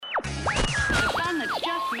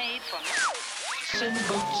Okay,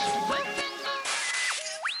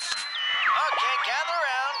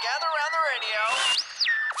 gather around the radio.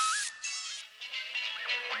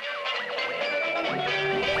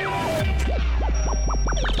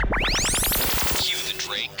 Cue the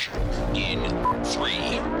Drake in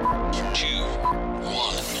 3, 2,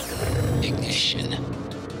 1. Ignition.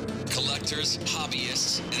 Collectors,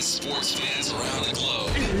 hobbyists, and sports fans around the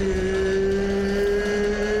globe.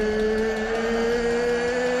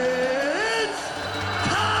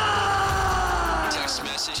 Text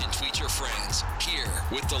message and tweet your friends. Here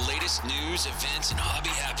with the latest news, events, and hobby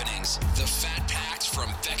happenings. The Fat Packs from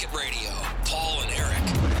Beckett Radio. Paul and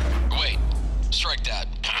Eric. Wait, strike that.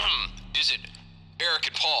 Is it Eric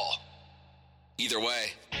and Paul? Either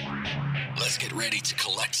way, let's get ready to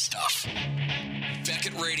collect stuff.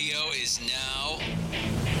 Beckett Radio is now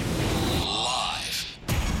live.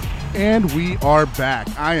 And we are back.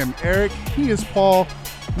 I am Eric. He is Paul.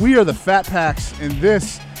 We are the Fat Packs, and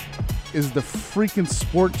this is the freaking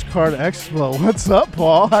Sports Card Expo. What's up,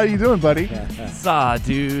 Paul? How you doing, buddy?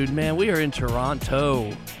 Dude, man, we are in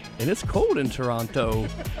Toronto, and it's cold in Toronto.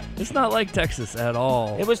 It's not like Texas at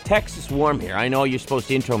all. It was Texas warm here. I know you're supposed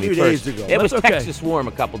to intro me Few first. days ago. It was That's okay. Texas warm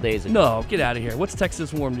a couple days ago. No, get out of here. What's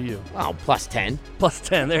Texas warm to you? Oh, plus 10 Plus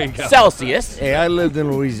 10. There you go. Celsius. Hey, I lived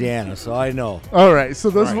in Louisiana, so I know. All right,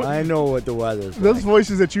 so I know what the weather's those like.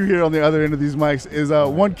 voices that you hear on the other end of these mics is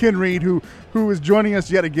one Ken Reed who is joining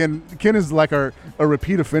us yet again. Ken is like a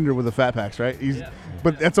repeat offender with the Fat Packs, right?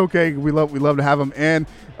 But that's okay. We love to have him. And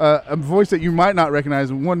a voice that you might not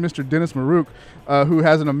recognize, one Mr. Dennis Marouk, who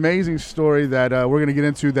has an amazing story that we're going to get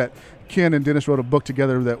into, that Ken and Dennis wrote a book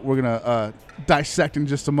together that we're going to dissect in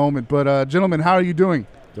just a moment. But, gentlemen, how are you doing?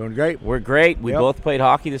 Doing great. We're great. We Yep. both played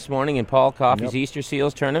hockey this morning in Paul Coffey's Yep. Easter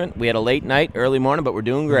Seals tournament. We had a late night, early morning, but we're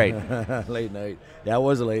doing great. Late night. Yeah, it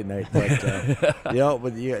was a late night. But,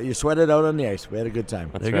 but you sweated out on the ice. We had a good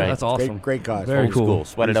time. There you go. right. That's awesome. Great cause. Very Old cool. school.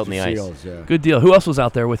 Sweated out in the Easter ice. Seals, yeah. Good deal. Who else was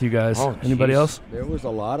out there with you guys? Oh, Anybody geez. else? There was a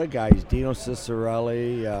lot of guys. Dino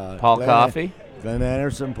Cicerelli. Paul Coffey. Glenn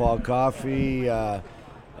Anderson, Paul Coffey.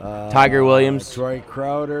 Tiger Williams. Troy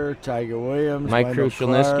Crowder. Tiger Williams. Mike Wendell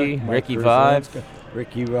Krushelnyski, Clark, Ricky Mike Vive. Krushelnyski,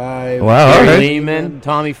 Ricky Vive. Wow, all Gary right. Lehman,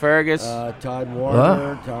 Tommy Fergus, Todd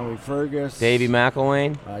Warner, Tommy Fergus. Davey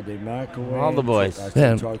McElwain. Dave McElwain. All the boys.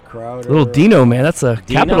 Man, Troy Crowder. Little Dino, man. That's a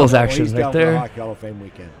Capitals No, action he's right down for the there. Hockey Hall of Fame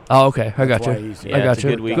weekend. Oh, okay. I got That's why you. he's Yeah, I got it's a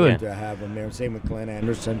you. good weekend. To have him there. Same with Glenn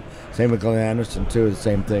Anderson. Same with Glenn Anderson too. The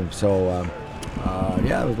same thing. So,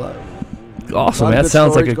 yeah, it was a lot. Awesome, lot man. of That good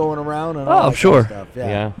sounds like stories a going around. And Oh, all that kind of sure. stuff.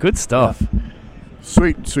 Yeah. good stuff.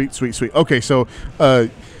 Sweet. Okay, so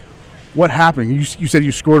what happened? You said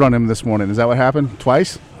you scored on him this morning. Is that what happened?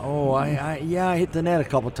 Twice? Oh, I hit the net a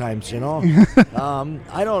couple times. You know,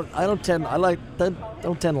 I don't tend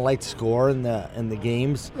to like to score in the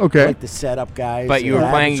games. Okay. I like to set up guys. But you and were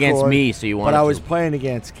I playing haven't against scored, me, so you wanted But I to. was playing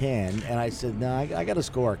against Ken, and I said, no, I got to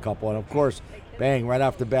score a couple. And of course, bang, right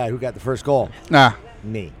off the bat, who got the first goal? Nah.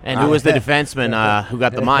 Me. And who was the defenseman who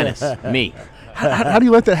got the minus? Me. How do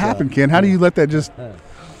you let that happen, Ken? How do you let that just...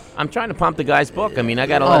 I'm trying to pump the guy's book. I mean, I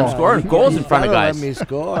got to let him score goals in front of gotta guys. Let me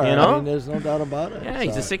score. You know? I mean, there's no doubt about it. Yeah,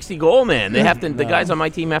 he's a So, 60-goal man. They have to. The guys on my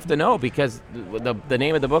team have to know, because the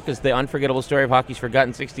name of the book is The Unforgettable Story of Hockey's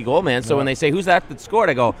Forgotten 60-Goal Man. So when they say, who's that scored,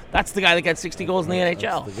 I go, that's the guy that got 60 goals in the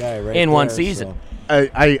NHL the guy right in one there, season. so.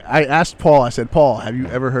 I asked Paul, I said, Paul, have you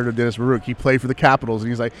ever heard of Dennis Marouk? He played for the Capitals. And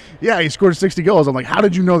he's like, yeah, he scored 60 goals. I'm like, how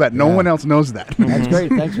did you know that? No one else knows that. That's great.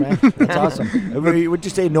 Thanks, man. That's awesome. Would you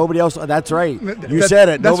say nobody else? That's right. You That- said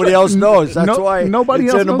it. that's Nobody right. else knows. That's No- why nobody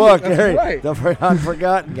it's else in the knows book. it. That's Hey, right. The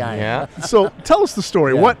unforgotten guy. Yeah. So tell us the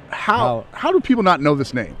story. Yeah. How do people not know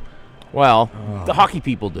this name? Well, the hockey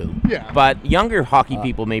people do. Yeah. But younger hockey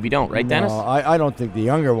people maybe don't, right, Dennis? No, I don't think the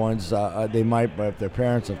younger ones, they might, but if their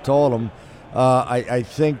parents have told them. I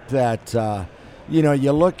think that,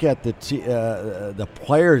 you look at the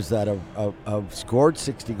players that have scored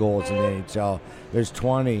 60 goals in the NHL. There's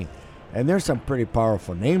 20, and there's some pretty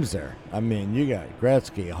powerful names there. I mean, you got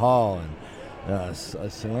Gretzky, Hall, and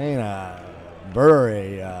Selena,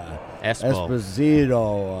 Burry,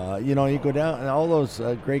 Esposito. You go down, and all those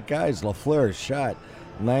great guys, Lafleur, Schott,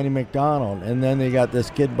 Lanny McDonald, and then they got this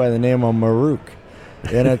kid by the name of Marouk.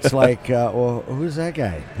 And it's like, well, who's that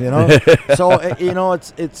guy? So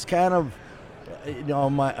it's kind of,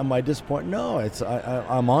 am I disappointed? No,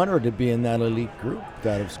 I'm honored to be in that elite group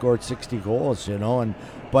that have scored 60 goals.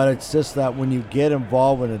 But it's just that when you get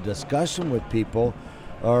involved in a discussion with people,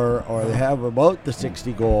 or they have about the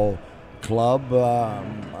 60 goal club,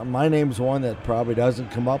 my name's one that probably doesn't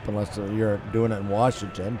come up unless you're doing it in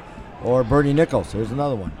Washington, or Bernie Nichols. Here's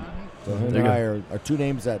another one. So him and I are two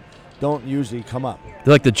names that don't usually come up.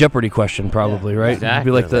 They're like the Jeopardy question, probably, right?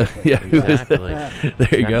 Exactly. It'd be like Exactly.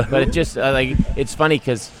 there you go. But it just it's funny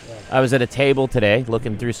because I was at a table today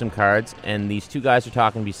looking through some cards, and these two guys are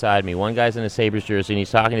talking beside me. One guy's in a Sabres jersey, and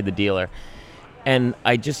he's talking to the dealer. And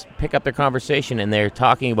I just pick up their conversation, and they're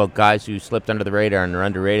talking about guys who slipped under the radar and are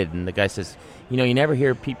underrated. And the guy says, you never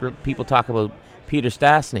hear people talk about Peter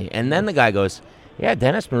Stastny. And then the guy goes, yeah,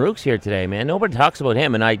 Dennis Marouk's here today, man. Nobody talks about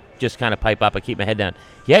him. And I just kind of pipe up. I keep my head down.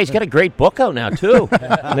 Yeah, he's got a great book out now, too.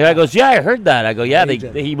 And the guy goes, yeah, I heard that. I go, yeah,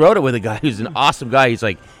 he wrote it with a guy who's an awesome guy. He's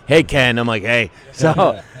like, hey, Ken. I'm like, hey.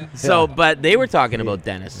 But they were talking about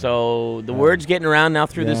Dennis. So the word's getting around now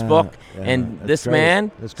through this book. And this great.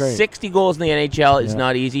 man, That's great. 60 goals in the NHL is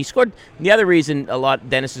not easy. He scored. The other reason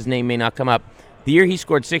Dennis's name may not come up, the year he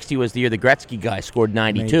scored 60 was the year the Gretzky guy scored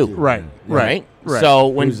 92. Right. So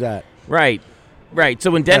when Who's that? Right.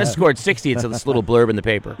 So when Dennis scored 60, it's this little blurb in the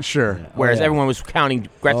paper. Sure. Whereas everyone was counting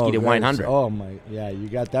Gretzky to 100. Oh my, yeah, you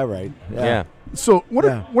got that right. Yeah. So what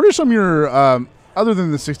are some of your other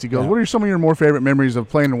than the 60 goals? What are some of your more favorite memories of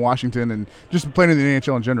playing in Washington and just playing in the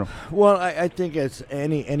NHL in general? Well, I think it's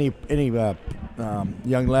any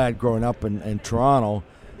young lad growing up in Toronto.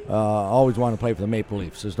 Always wanted to play for the Maple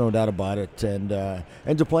Leafs. There's no doubt about it, and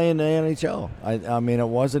to play in the NHL. I mean, it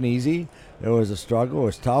wasn't easy. It was a struggle. It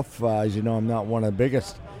was tough. As you know, I'm not one of the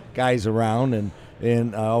biggest guys around,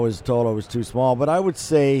 and I was told I was too small. But I would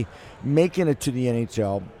say making it to the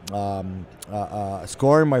NHL,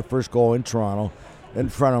 scoring my first goal in Toronto in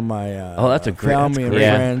front of my that's a great, family and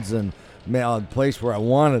Yeah. friends, and a place where I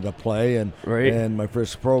wanted to play, and Right. and my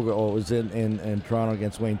first pro goal was in Toronto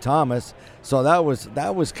against Wayne Thomas. So that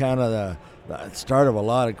was kind of the start of a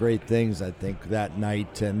lot of great things, I think, that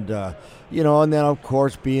night, and and then of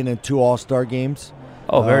course being in 2 All-Star games.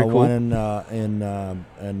 Oh, very cool. One in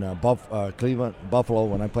Cleveland, Buffalo,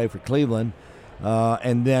 when I played for Cleveland,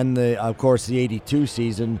 and then of course the '82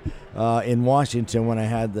 season in Washington when I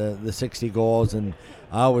had the 60 goals, and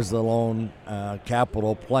I was the lone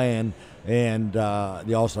capital playing, and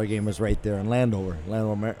the All-Star game was right there in Landover,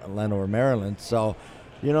 Maryland. So,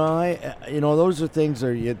 those are things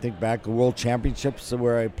that you think back. The World Championships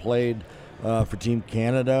where I played for Team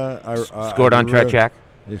Canada. Scored on Tretiak.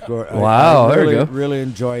 Wow, I there you really, go. really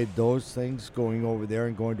enjoyed those things, going over there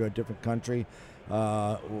and going to a different country,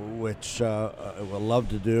 which I would love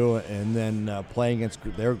to do, and then playing against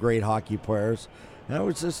their great hockey players. And it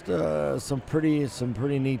was just some pretty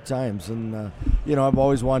neat times. And I've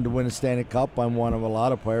always wanted to win a Stanley Cup. I'm one of a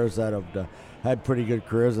lot of players that have had pretty good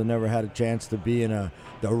careers and never had a chance to be in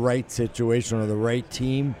the right situation or the right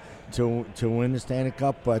team to win the Stanley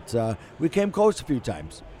Cup. But we came close a few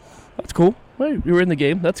times. That's cool. Well, you were in the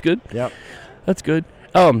game. That's good. Yep. That's good.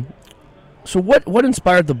 So what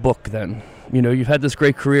inspired the book then? You've had this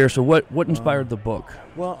great career. So what inspired the book?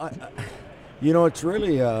 Well, it's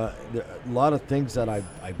really a lot of things that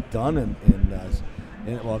I've done in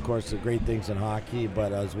of course, the great things in hockey,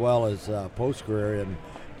 but as well as post-career, and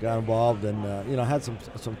got involved in, had some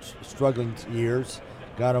struggling years,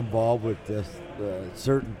 got involved with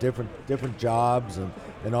certain different jobs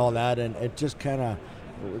and all that, and it just kind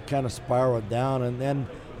of spiraled down, and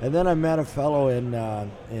then I met a fellow in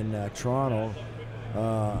Toronto.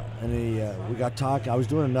 And we got talking. I was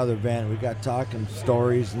doing another event. We got talking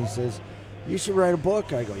stories, and he says, "You should write a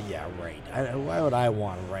book." I go, "Yeah, right. Why would I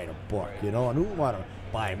want to write a book? And who would want to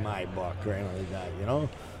buy my book or anything like that?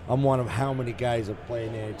 I'm one of how many guys that play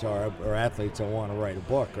in the NHL or athletes that want to write a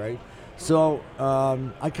book, right?" So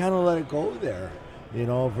I kind of let it go there,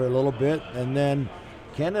 for a little bit, and then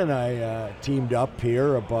Ken and I teamed up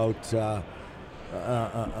here about I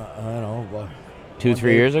don't know.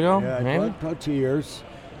 2-3 years ago, Yeah, maybe? about 2 years,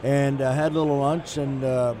 and had a little lunch, and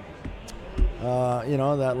that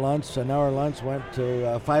lunch, an hour lunch, went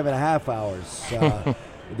to 5.5 hours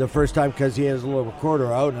the first time, because he has a little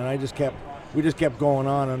recorder out, and we just kept going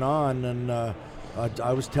on, and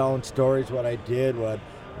I was telling stories, what I did, what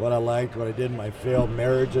I liked, what I did in my failed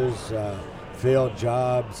marriages, failed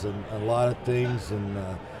jobs, and a lot of things, and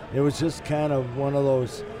it was just kind of one of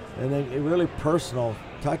those, and then it really personal,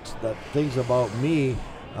 touched the things about me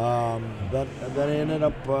that I ended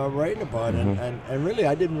up writing about, and really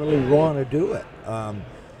I didn't really want to do it.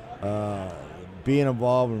 Being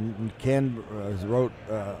involved, and Ken wrote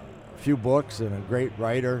a few books and a great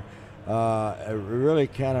writer, it really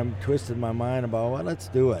kind of twisted my mind about, well, let's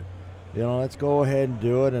do it. Let's go ahead and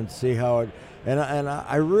do it and see how it. And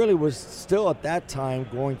I really was still at that time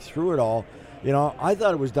going through it all. I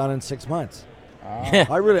thought it was done in 6 months. I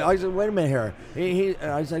said, wait a minute here.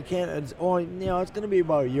 I said, I can't. It's going to be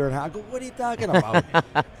about a year and a half. I go, what are you talking about?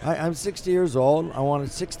 I'm 60 years old. I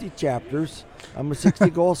wanted 60 chapters. I'm a 60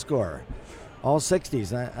 goal scorer. All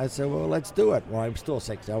 60s. I said, well, let's do it. Well, I'm still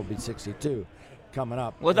 60. I'll be 62 coming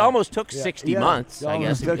up. Well, it almost took 60 months, I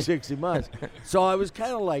guess. It took 60 months. So I was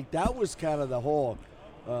kind of like, that was kind of the whole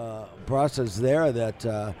process there.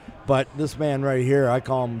 But this man right here, I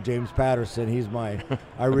call him James Patterson. He's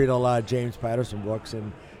I read a lot of James Patterson books,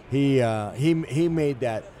 and he made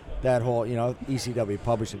that whole, ECW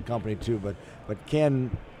publishing company too. But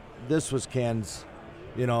Ken, this was Ken's,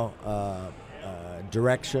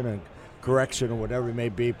 direction and correction or whatever it may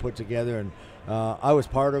be put together, and I was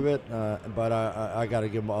part of it, but I got to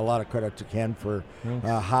give a lot of credit to Ken for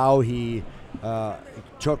how he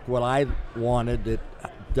took what I wanted it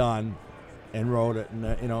done and wrote it, and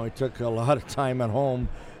it took a lot of time at home,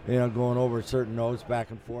 going over certain notes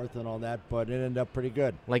back and forth and all that, but it ended up pretty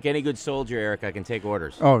good. Like any good soldier, Eric, I can take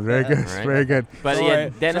orders. Oh, very good, right. Very good.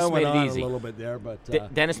 But Dennis made it easy. A little bit there,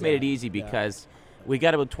 but Dennis made it easy because we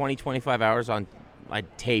got about 20, 25 hours on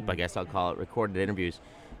tape, I guess I'll call it, recorded interviews.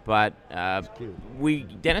 But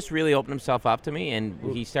Dennis really opened himself up to me, and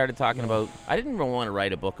he started talking about, I didn't really want to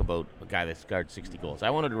write a book about a guy that scored 60 goals. I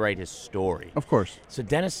wanted to write his story. Of course. So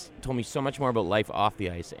Dennis told me so much more about life off the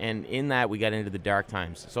ice, and in that we got into the dark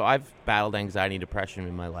times. So I've battled anxiety and depression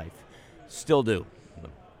in my life. Still do.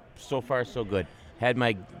 So far, so good.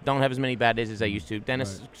 Don't have as many bad days as I used to.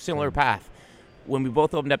 Dennis, similar path. When we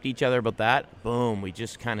both opened up to each other about that, boom,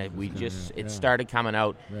 it started coming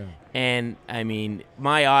out. Yeah. And, I mean,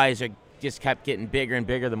 my eyes just kept getting bigger and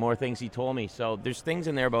bigger the more things he told me. So there's things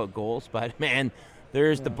in there about goals, but, man,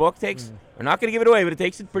 the book takes, we're not going to give it away, but it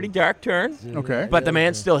takes a pretty dark turn. Okay. But the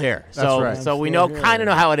man's still here. So, right. So we kind of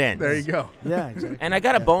know how it ends. There you go. Yeah, exactly. And I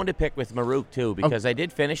got a bone to pick with Maruk, too, because I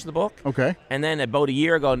did finish the book. Okay. And then about a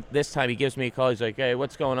year ago, this time he gives me a call. He's like, hey,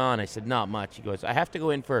 what's going on? I said, not much. He goes, I have to go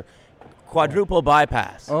in for quadruple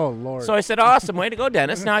bypass. Oh, Lord. So I said, awesome, way to go,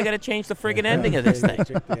 Dennis. Now I got to change the friggin' ending of this thing.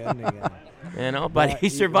 But he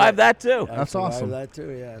survived that too. That's awesome. That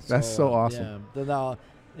too, yeah. That's so awesome. Yeah. Now,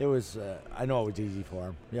 it was, I know it was easy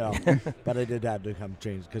for him, but I did have to come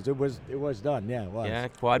change because it was done. Yeah, it was. Yeah,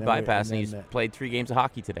 quad bypass, and he's played 3 games of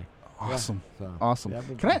hockey today. Awesome, yeah, so, awesome.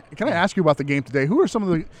 Yeah, can I ask you about the game today? Who are some of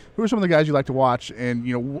the guys you like to watch, and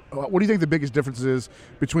what do you think the biggest difference is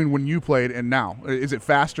between when you played and now? Is it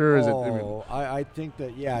faster? I think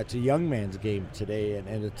that it's a young man's game today,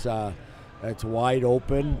 and it's wide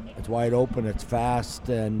open. It's wide open. It's fast,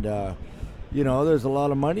 and there's a lot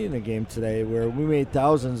of money in the game today. Where we made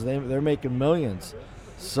thousands, they're making millions.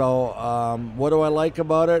 So what do I like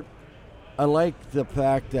about it? I like the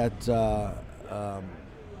fact that.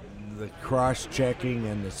 The cross-checking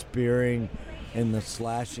and the spearing and the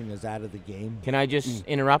slashing is out of the game. Can I just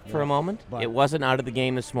interrupt for a moment? It wasn't out of the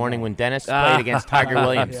game this morning when Dennis played against Tiger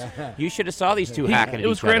Williams. You should have saw these two hacking at each other. It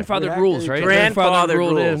was grandfathered rules, right? Grandfathered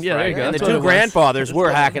rules. Yeah, there you go. And the two grandfathers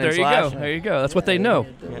were hacking and slashing. There you go. That's what they know.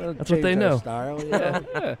 That's what they know. Style,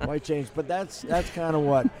 Why change? But that's kind of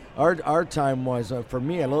what our time was. For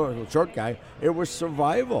me, a little short guy, it was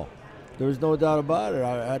survival. There was no doubt about it.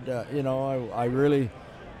 I had, I really...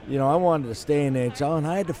 I wanted to stay in the NHL, and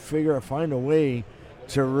I had to find a way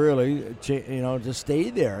to really, to stay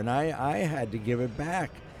there. And I had to give it back.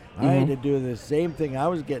 I had to do the same thing I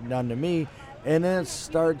was getting done to me, and then it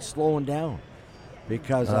started slowing down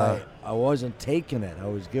because I wasn't taking it. I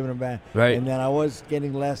was giving it back. Right. And then I was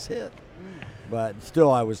getting less hit. But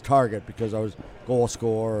still, I was target because I was goal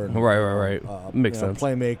scorer. And, right. Makes sense.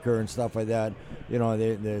 Playmaker and stuff like that.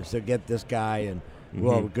 They said, get this guy, and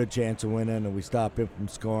we'll have a good chance of winning, and we stop him from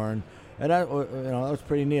scoring. And that was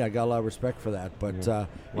pretty neat. I got a lot of respect for that. But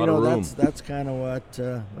that's kind of what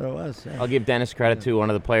it was. Yeah. I'll give Dennis credit too. One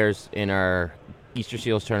of the players in our Easter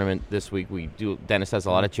Seals tournament this week, Dennis has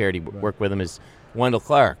a lot of charity work with him, is Wendell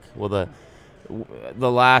Clark. Well,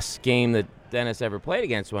 the last game that Dennis ever played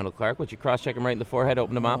against Wendell Clark, would you cross-check him right in the forehead,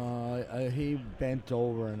 open him up? He bent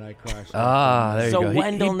over, and I crossed. There you go. So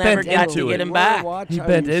Wendell never got to get him back. He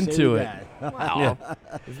bent into it. Wow.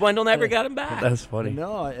 Wendell never got him back. That's funny.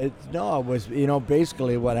 It was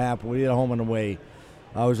basically what happened. We had a home and away.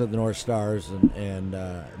 I was at the North Stars, and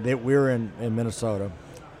we were in Minnesota,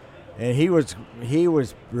 and he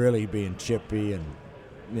was really being chippy and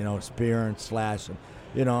spearing, slashing.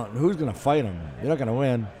 Who's going to fight him? You're not going to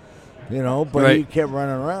win. But he kept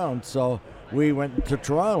running around. So we went to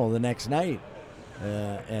Toronto the next night.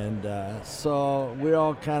 So we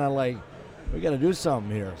all kind of like, we got to do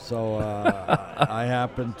something here. So I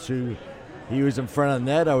happened to He was in front of the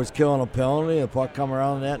net. I was killing a penalty. The puck come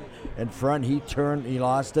around the net in front. He turned. He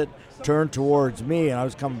lost it. Turned towards me, and I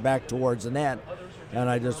was coming back towards the net, and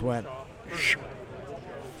I just went.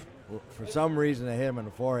 For some reason, I hit him in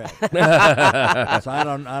the forehead. So I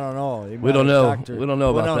don't know. We don't know. We don't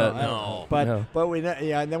know about that. No. But we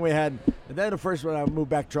and then we had the first one I moved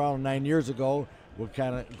back to Toronto 9 years ago. We'll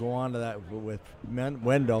kind of go on to that with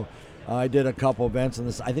Wendell. I did a couple events, and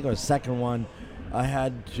I think it was the second one. I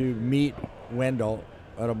had to meet Wendell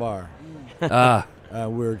at a bar. We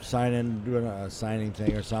were doing a signing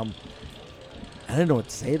thing or something. I didn't know what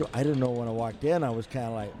to say. I didn't know when I walked in. I was kind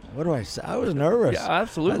of like, what do I say? I was nervous. Yeah,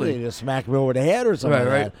 absolutely. I think he just smacked me over the head or something.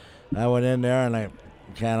 Right, like that. I went in there and I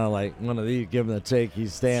kind of like one of these, give him the take.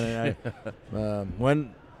 He's standing there.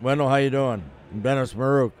 Wendell, how you doing? Dennis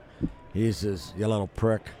Maruk. He says, you little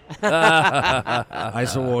prick. I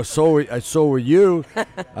said, well, so were you.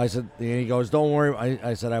 I said, and he goes, don't worry.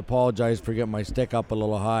 I said, I apologize for getting my stick up a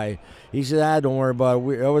little high. He said, don't worry about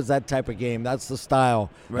it. It was that type of game. That's the style.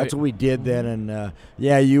 Right. That's what we did then. And,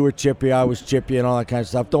 you were chippy, I was chippy, and all that kind of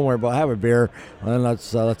stuff. Don't worry about it. Have a beer, and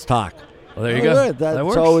let's talk. Well, there you go. Good. That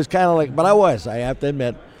works. So it was kind of like, but I have to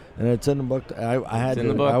admit, and it's in the book. I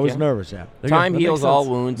was nervous, yeah. Time That heals makes all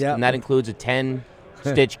sense. wounds, Yeah. and that includes a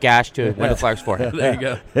 10-stitch gash to Wendell Clark's forehead. There you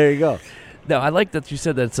go. There you go. No, I like that you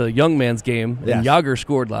said that's a young man's game, and Yes. Yager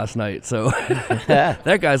scored last night. So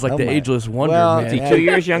that guy's like Oh the my. ageless wonder, Well, man. Is he 2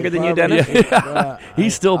 years younger than you, Dennis?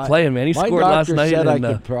 He's still playing, man. He My scored last doctor night. said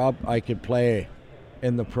And, I could play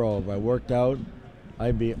in the pro. If I worked out,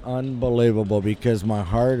 I'd be unbelievable because my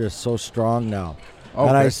heart is so strong now. Okay.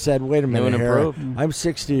 And I said, wait a New minute, and Harry. improved. I'm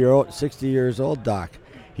 60 years old, Doc.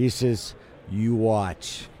 He says, you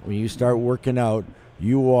watch. When you start working out,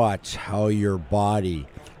 you watch how your body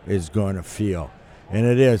is going to feel. And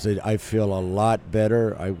it is. I feel a lot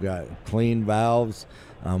better. I've got clean valves.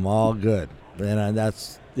 I'm all good. And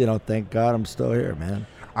that's, thank God I'm still here, man.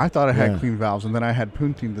 I thought I had Yeah. clean valves, and then I had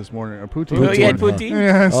poutine this morning. Or poutine. Oh, this you had morning. poutine?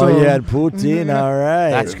 Yeah, so You had poutine? All right.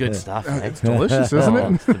 That's good stuff. Right? It's delicious, isn't Oh,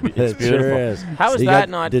 it? it's It beautiful. sure is. How is You that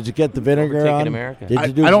not Did you get the vinegar overtaking on? America? Did I,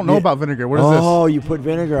 you do, I don't know you- about vinegar. What is Oh, you put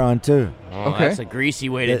vinegar on too. Oh, Okay. that's a greasy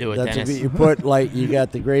way to do it, That's Dennis. you put you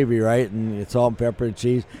got the gravy right, and it's salt and pepper and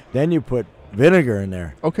cheese. Then you put vinegar in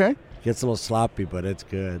there. this? Okay. Gets a little sloppy, but it's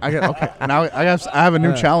good. Okay. Now I have a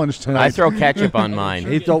new challenge tonight. I throw ketchup on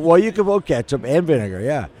mine. You can put ketchup and vinegar.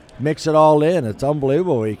 Yeah, mix it all in. It's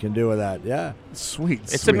unbelievable what you can do with that. Yeah. Sweet.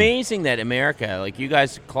 It's sweet. amazing that America, like you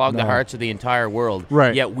guys clogged the No. hearts of the entire world,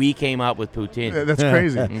 Right. yet we came up with poutine. That's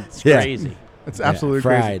crazy. It's Yeah. crazy. It's absolutely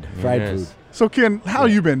crazy. fried It food. is. So, Ken, how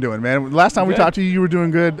you been doing, man? Last time we Good. talked to you, you were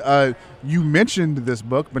doing good. You mentioned this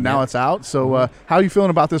book, but now it's out. So, how are you feeling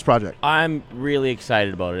about this project? I'm really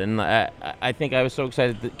excited about it, and I think I was so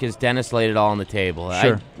excited because Dennis laid it all on the table.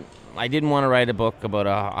 Sure. I didn't want to write a book about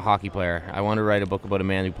a hockey player. I wanted to write a book about a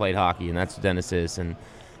man who played hockey, and that's what Dennis is. And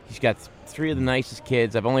he's got three of the nicest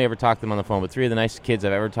kids. I've only ever talked to them on the phone, but three of the nicest kids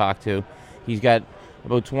I've ever talked to. He's got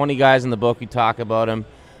about 20 guys in the book who talk about him.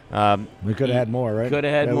 We could have had more, right? Could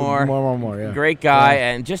have had Yeah, more. More, yeah. Great guy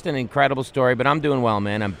and just an incredible story. But I'm doing well,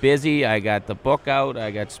 man. I'm busy. I got the book out.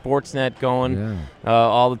 I got Sportsnet going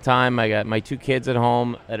all the time. I got my two kids at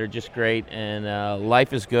home that are just great, and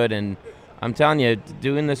life is good. And I'm telling you,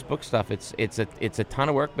 doing this book stuff, it's a ton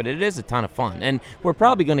of work, but it is a ton of fun. And we're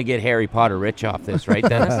probably going to get Harry Potter rich off this, right,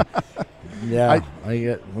 Dennis? Yeah,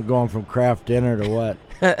 we're going from craft dinner to what?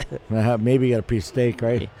 Maybe get a piece of steak,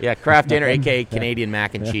 right? Yeah, craft dinner, a.k.a. Canadian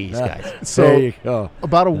mac and cheese, guys. There So, you go.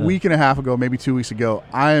 about a week and a half ago, maybe 2 weeks ago,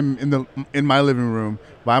 I'm in my living room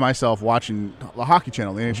by myself watching the hockey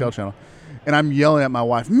channel, the NHL channel, and I'm yelling at my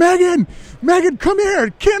wife, Megan, come here,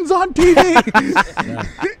 Ken's on TV.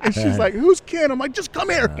 And she's like, who's Ken? I'm like, just come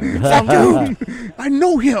here. Dude, I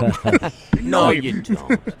know him. No, you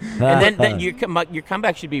don't. And then your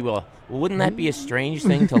comeback should be, well, wouldn't that be a strange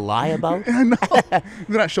thing to lie about? I know. And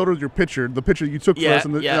then I showed her the picture you took for Yeah, us,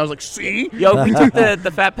 and yeah. I was like, see? Yo, we took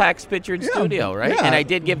the Fat Packs picture in studio, right? yeah. And I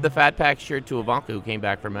did give the Fat Packs shirt to Ivanka, who came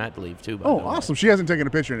back from mat leave, too. by Oh, the way. awesome. She hasn't taken a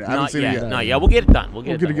picture in it. I haven't Not seen yet. it yet. Not yet. We'll get it done. We'll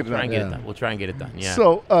get it try and done. get it done. We'll try and get it done. Yeah.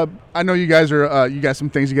 So I know you guys are you got some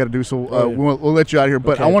things you got to do, so we'll let you out of here.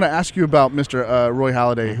 But I Okay. want to ask you about Mr. Roy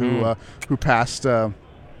Halladay, who passed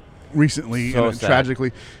recently So and sad.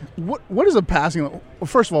 tragically. What is a passing? Well,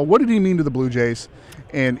 first of all, what did he mean to the Blue Jays?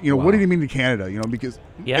 And what did he mean to Canada? Because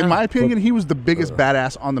Yeah. in my opinion, he was the biggest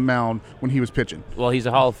badass on the mound when he was pitching. Well, he's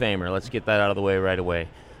a Hall of Famer. Let's get that out of the way right away.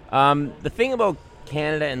 The thing about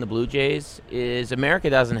Canada and the Blue Jays is America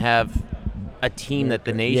doesn't have a team that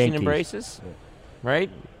the nation Yankees. embraces, right?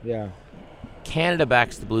 Yeah. Canada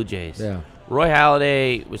backs the Blue Jays. Yeah. Roy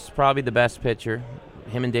Halladay was probably the best pitcher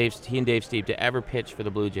he and Dave Stieb to ever pitch for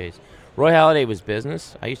the Blue Jays. Roy Halladay was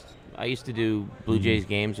business. I used to do Blue Jays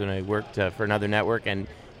games when I worked for another network, and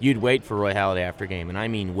you'd wait for Roy Halladay after a game, and I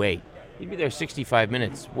mean wait. He'd be there 65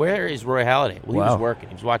 minutes. Where is Roy Halladay? Well, he was working.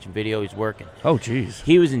 He was watching video. He was working. Oh, jeez.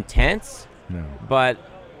 He was intense, but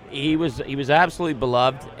he was absolutely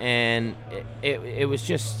beloved, and it was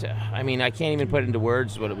just, I mean, I can't even put it into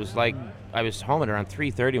words what it was like. I was home at around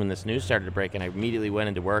 3:30 when this news started to break, and I immediately went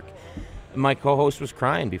into work. My co-host was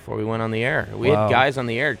crying before we went on the air. We had guys on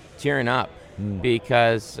the air tearing up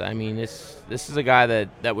because, I mean, this is a guy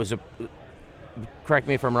that was correct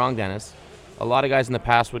me if I'm wrong, Dennis, a lot of guys in the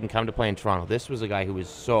past wouldn't come to play in Toronto. This was a guy who was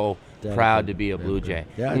so proud to be a Blue Jay.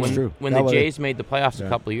 Yeah, it's true. When the Jays made the playoffs a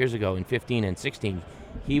couple of years ago in 15 and 16,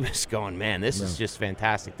 he was going, man, this is just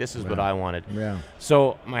fantastic. This is what I wanted. Yeah.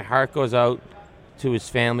 So my heart goes out to his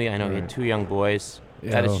family. I know he had 2 young boys.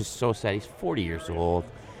 That is just so sad. He's 40 years old.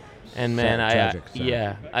 And man,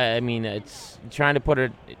 I mean, it's trying to put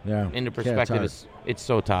it into perspective. It's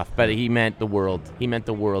so tough, but he meant the world. He meant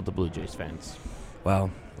the world to Blue Jays fans.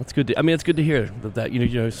 Wow, that's good. I mean, it's good to hear that. You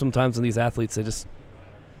know, sometimes in these athletes, they just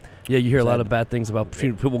you hear a lot of bad things about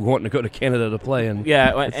people wanting to go to Canada to play, and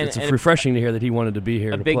it's refreshing to hear that he wanted to be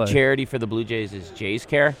here. A big charity for the Blue Jays is Jays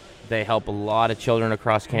Care. They help a lot of children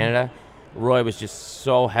across Canada. Roy was just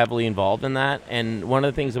so heavily involved in that, and one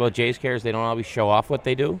of the things about Jays Care is they don't always show off what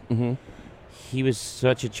they do. Mm-hmm. He was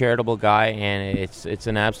such a charitable guy, and it's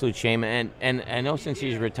an absolute shame. And I know since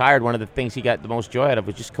he's retired, one of the things he got the most joy out of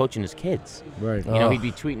was just coaching his kids. Right. You know, he'd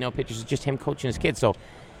be tweeting out pictures of just him coaching his kids. So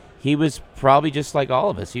he was probably just like all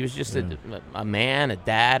of us. He was just a man, a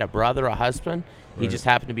dad, a brother, a husband. He just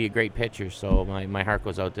happened to be a great pitcher. So my heart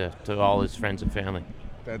goes out to all his friends and family.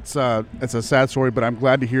 That's a sad story, but I'm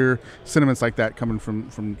glad to hear sentiments like that coming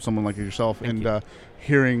from someone like yourself. Thank you.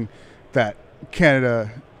 Hearing that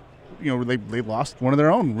Canada, you know, they lost one of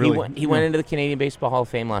their own. Really, he went into the Canadian Baseball Hall of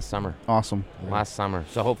Fame last summer. Awesome. Last summer.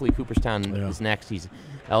 So hopefully Cooperstown is next. He's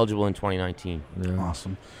eligible in 2019. Yeah.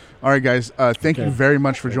 Awesome. All right, guys. Thank you very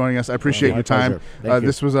much for joining us. I appreciate your time.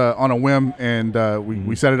 This was on a whim, and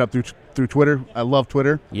we set it up through Twitter. I love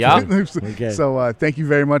Twitter. Yeah. So thank you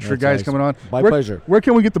very much for guys coming on. My pleasure. Where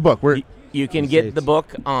can we get the book? You can get the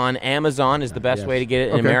book on Amazon is the best way to get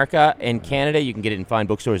it in America. In Canada, you can get it in fine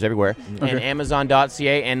bookstores everywhere. And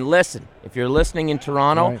Amazon.ca. And listen, if you're listening in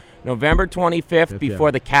Toronto, November 25th,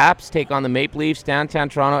 before the Caps take on the Maple Leafs downtown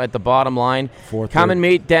Toronto at the Bottom Line. Come and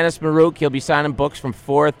meet Dennis Marouk. He'll be signing books from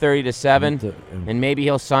 4:30 to 7, and maybe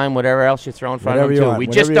he'll sign whatever else you throw in front of him too. We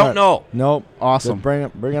just don't know. Nope. Awesome.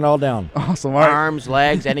 Bring it all down. Awesome. Arms,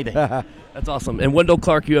 legs, anything. That's awesome. And Wendell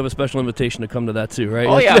Clark, you have a special invitation to come to that too, right?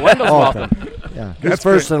 Oh yeah, Wendell's welcome. Yeah, that's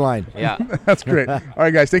first in line. Yeah, that's great. All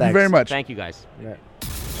right, guys. Thank you very much. Thank you, guys. Yeah.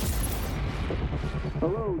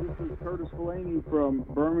 Hello, this is Curtis Fellaini from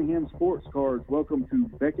Birmingham Sports Cards. Welcome to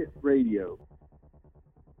Beckett Radio.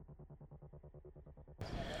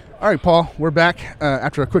 All right, Paul, we're back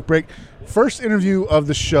after a quick break. First interview of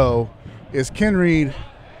the show is Ken Reed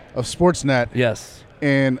of Sportsnet. Yes.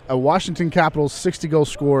 And a Washington Capitals 60-goal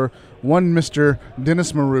scorer, one Mr.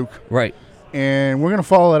 Dennis Marouk. Right. And we're going to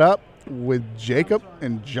follow it up with Jacob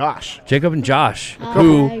and Josh. Jacob and Josh,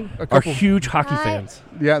 who are huge hockey fans.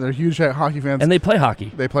 Yeah, they're huge hockey fans. And they play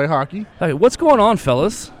hockey. They play hockey. Okay, what's going on,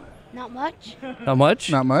 fellas? Not much. Not much?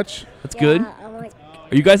 Not much. That's good. Are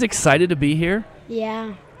you guys excited to be here?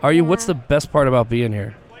 Yeah. Are you? What's the best part about being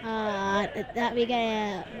here? That we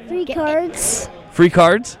get free cards. Free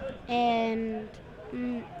cards? And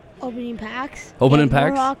opening packs. Opening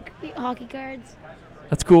packs? More hockey cards.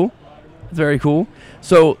 That's cool. That's very cool.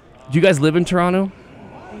 So, do you guys live in Toronto?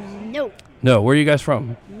 No. No. Where are you guys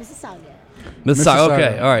from? Mississauga. Mississauga.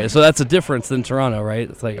 Okay. All right. So that's a difference than Toronto, right?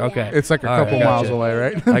 It's like, okay. It's like a couple miles away,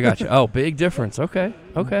 right? I got you. Oh, big difference. Okay.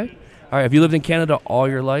 Okay. All right. Have you lived in Canada all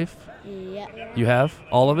your life? Yep. You have?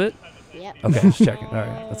 All of it? Yep. Okay. Just checking. All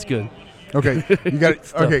right. That's good. Okay. You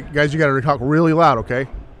got okay, guys, you got to talk really loud, okay?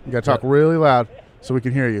 You got to talk really loud so we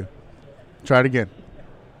can hear you. Try it again.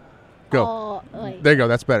 Go. There you go.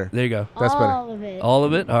 That's better. There you go. That's better. All of it. All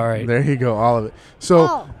of it? All right. There you go. All of it.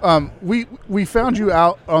 So, we found you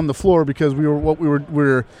out on the floor because we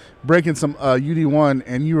were breaking some UD1,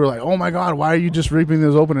 and you were like, "Oh my God, why are you just ripping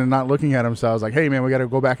those open and not looking at them?" So I was like, "Hey man, we got to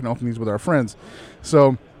go back and open these with our friends."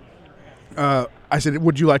 So, I said,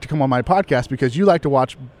 "Would you like to come on my podcast because you like to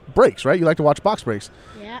watch breaks, right? You like to watch box breaks."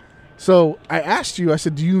 Yeah. So I asked you, I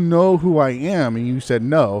said, "Do you know who I am?" And you said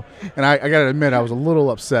no. And I got to admit, I was a little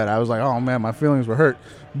upset. I was like, "Oh man, my feelings were hurt."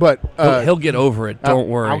 But he'll get over it. Don't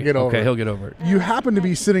worry. I'll get over it. Okay, he'll get over it. You happen to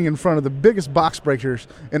be sitting in front of the biggest box breakers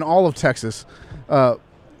in all of Texas,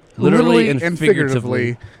 literally and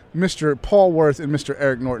figuratively. Mr. Paul Worth and Mr.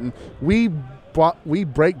 Eric Norton. We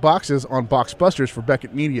break boxes on Box Busters for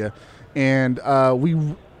Beckett Media, and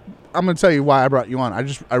I'm going to tell you why I brought you on.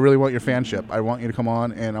 I really want your fanship. I want you to come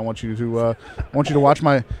on, and I want you to watch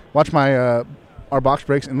my our box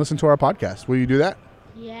breaks and listen to our podcast. Will you do that?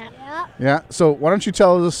 Yeah. Yeah. So why don't you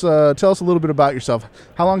tell us a little bit about yourself?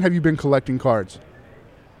 How long have you been collecting cards?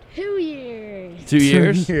 2 years. 2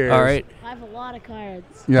 years? 2 years. All right. I have a lot of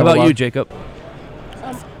cards. You How have a about lot- you, Jacob?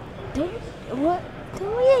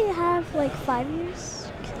 Don't we have like 5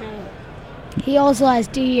 years? No. He also has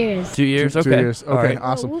 2 years. 2 years? 2 Okay. years. All Okay. right.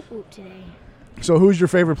 Awesome. Whoop, whoop today. So who's your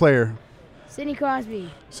favorite player? Sidney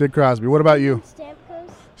Crosby. Sid Crosby. What about you? Stamkos.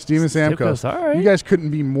 Steven Stamkos. Stamkos, all right. You guys couldn't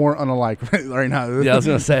be more unalike right now. Yeah, I was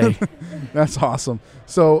going to say. That's awesome.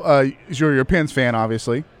 So you're a Pens fan,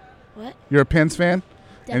 obviously. What? You're a Pens fan?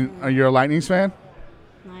 Definitely. And are you a Lightning fan?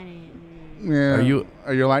 Lightning. Yeah.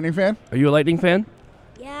 Are you a Lightning fan? Are you a Lightning fan?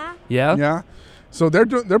 Yeah. Yeah? Yeah. So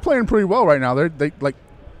they're playing pretty well right now.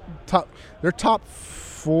 They're top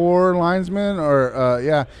 4 linesmen,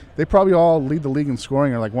 or they probably all lead the league in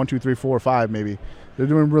scoring, or like 1, 2, 3, 4, 5 maybe. They're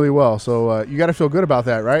doing really well. So you got to feel good about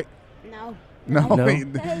that, right? No. No. No.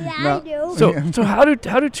 Yeah, I do. So how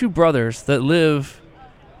do two brothers that live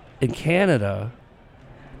in Canada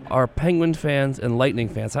are Penguin fans and Lightning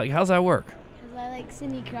fans? How's that work? Because I like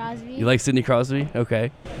Sidney Crosby. You like Sidney Crosby?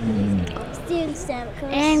 Okay. Steven Stamkos.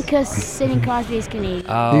 And because Sidney Crosby is Canadian.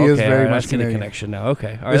 Oh, He okay. is very all right, much I see the Canadian. connection now.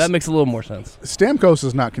 Okay. All right, This- that makes a little more sense. Stamkos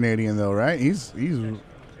is not Canadian though, right? He's.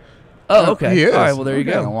 Oh, okay. He is. All right, well, there you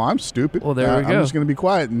Okay, go. Well, I'm stupid. Well, there we I'm go. just going to be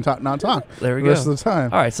quiet and not talk. There we the go. rest of the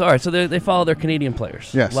time. All right, so they follow their Canadian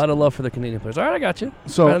players. Yes. A lot of love for the Canadian players. All right, I got you.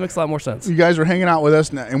 So- All right, that makes a lot more sense. You guys are hanging out with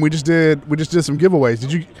us, now, and we just did some giveaways.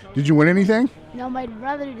 Did you win anything? No, my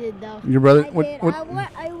brother did, though. Your brother? I What? did. What?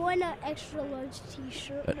 I won an extra large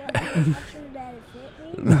T-shirt. I'm sure that it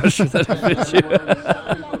fit me. Not sure that it fits you.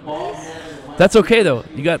 That's okay though.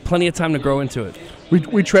 You got plenty of time to grow into it.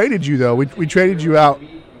 We traded you though. We traded you out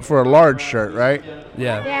for a large shirt, right?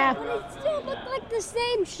 Yeah. Yeah. But it still looked like the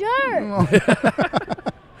same shirt.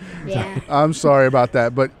 Yeah. I'm sorry about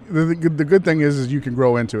that, but the good thing is you can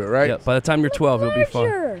grow into it, right? Yeah. By the time you're 12, you'll be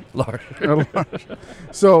fine. Larger. Large.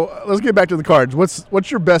 So let's get back to the cards.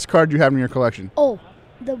 What's your best card you have in your collection? Oh,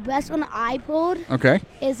 the best one I pulled Okay.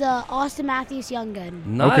 is Austin Matthews Young Gun.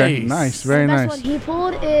 Nice. Okay. Nice. Very the nice. best one he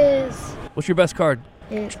pulled is What's your best card?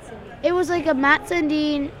 it was like a Matt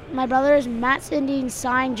Sundin, my brother's Matt Sundin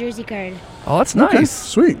signed jersey card. Oh, that's Okay. nice.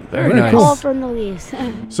 Sweet. Very nice. cool. All from the Leafs.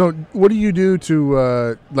 So what do you do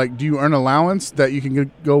to do you earn allowance that you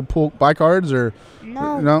can go buy cards or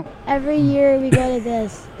No. Every year we go to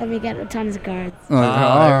this and we get tons of cards. There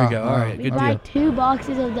we go. All right. We Good buy deal. 2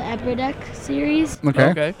 boxes of the Upper Deck series,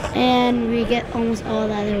 Okay. and we get almost all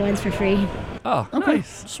the other ones for free. Oh,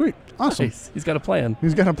 nice. Sweet. Awesome. Nice. He's got a plan.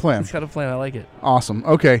 He's got a plan. He's got a plan. I like it. Awesome.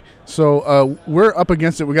 Okay, so we're up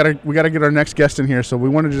against it. We gotta get our next guest in here. So we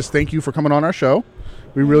want to just thank you for coming on our show.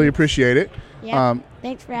 We really appreciate it. Yeah.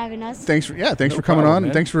 Thanks for having us. Thanks for coming problem, on. man.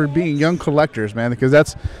 And thanks for being young collectors, man. Because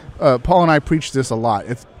that's Paul and I preach this a lot.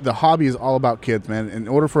 The hobby is all about kids, man. In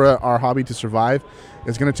order for our hobby to survive,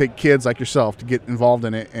 it's going to take kids like yourself to get involved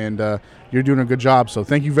in it, and you're doing a good job. So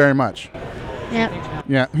thank you very much. Yep.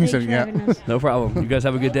 Yeah, he Thanks said for yeah. having us. No problem. You guys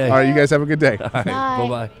have a good day. All right, you guys have a good day. All right. Bye.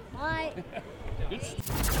 Bye-bye. Bye.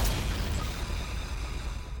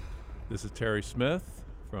 This is Terry Smith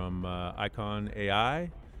from Icon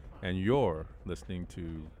AI, and you're listening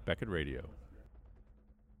to Beckett Radio.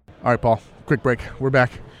 All right, Paul. Quick break. We're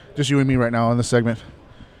back. Just you and me right now on this segment.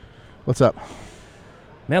 What's up?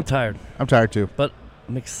 Man, I'm tired, I'm tired too. but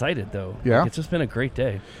I'm excited though. Yeah? Like, it's just been a great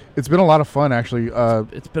day. It's been a lot of fun, actually.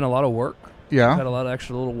 It's been a lot of work. Yeah. I've had a lot of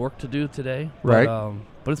extra little work to do today. Right.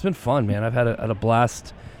 But it's been fun, man. I've had a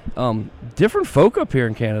blast. Different folk up here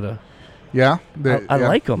in Canada. Yeah. I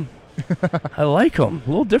like them. I like them. A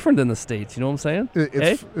little different than the States. You know what I'm saying?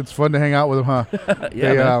 It's fun to hang out with them, huh?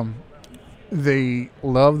 Yeah, man. They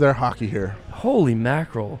love their hockey here. Holy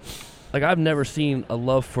mackerel. Like, I've never seen a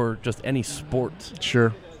love for just any sport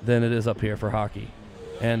Sure. than it is up here for hockey.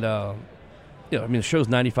 And, I mean, the show's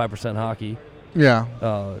 95% hockey, Yeah.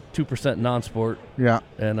 2% non-sport, Yeah.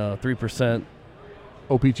 and 3%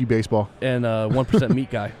 OPG baseball. and 1% meat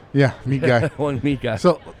guy. Yeah. Meat guy. One meat guy.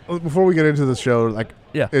 So before we get into the show, what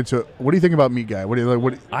do you think about Meat Guy?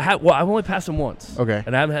 I've only passed him once. Okay.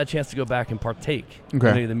 And I haven't had a chance to go back and partake in Okay.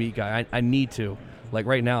 any of the meat guy. I need to. Like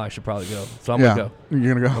right now, I should probably go. So I'm gonna go.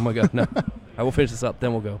 You're gonna go. I'm gonna go. No, I will finish this up.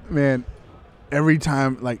 Then we'll go. Man, every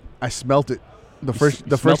time I smelt it. The first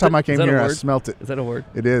smelt time it? I came Is that a here, I word? smelt it. Is that a word?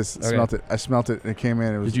 It is. Okay. Smelt it. I smelt it, and it came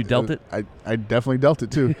in. Did you dealt it? I definitely dealt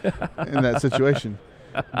it too in that situation.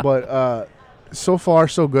 But so far,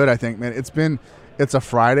 so good, I think, man. It's a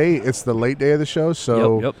Friday. It's the late day of the show,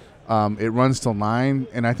 so Yep. It runs till 9,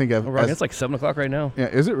 and I think It's like 7 o'clock right now. Yeah,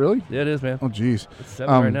 is it really? Yeah, it is, man. Oh, geez. It's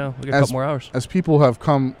 7 right now. We got a couple more hours. As people have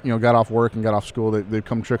come, got off work and got off school, they've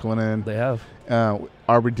come trickling in. They have.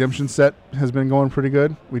 Our redemption set has been going pretty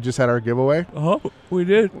good. We just had our giveaway. Oh, we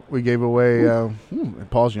did. We gave away.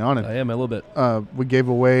 Paul's yawning. I am a little bit. We gave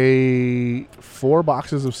away 4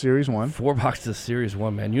 boxes of Series 1. 4 boxes of Series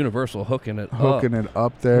 1, man. Universal hooking it up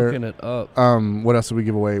there. Hooking it up. What else did we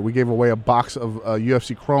give away? We gave away a box of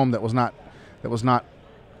UFC Chrome that was not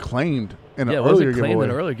claimed in an earlier giveaway.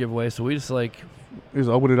 In an earlier giveaway, so we just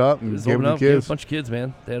opened it up and gave it to kids. A bunch of kids,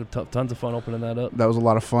 man. They had tons of fun opening that up. That was a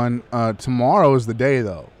lot of fun. Tomorrow is the day,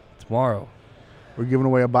 though. Tomorrow. We're giving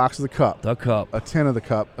away a box of the cup. The cup. A 10 of the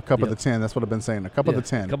cup. A cup of the 10. That's what I've been saying. A cup of the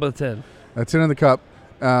 10. A cup of the 10. A 10 of the cup.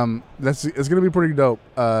 It's going to be pretty dope.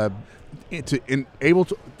 To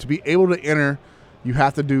be able to enter, you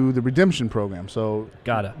have to do the redemption program. So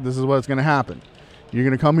this is what's going to happen. You're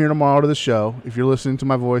going to come here tomorrow to the show. If you're listening to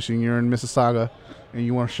my voice and you're in Mississauga and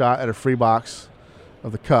you want a shot at a free box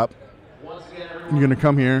of the cup, you're going to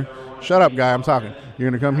come here. Shut up, guy. I'm talking. You're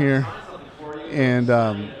going to come here and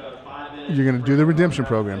you're going to do the redemption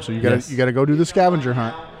program. So you got to go do the scavenger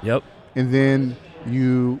hunt. Yep. And then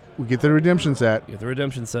you get the redemption set. Get the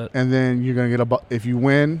redemption set. And then you're going to get if you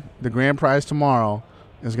win, the grand prize tomorrow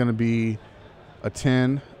is going to be a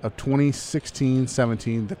 10 of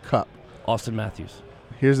 2016-17, the cup. Austin Matthews.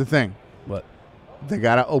 Here's the thing. What? They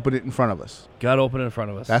got to open it in front of us. Got to open it in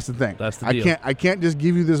front of us. That's the thing. That's the deal. I can't just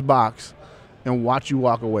give you this box and watch you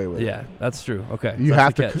walk away with it. Yeah, that's true. Okay. You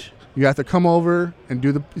have to come over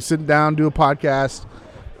and sit down, do a podcast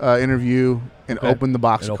interview, and open the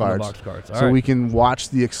box cards. So we can watch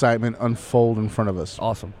the excitement unfold in front of us.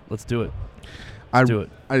 Awesome. Let's do it.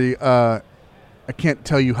 I can't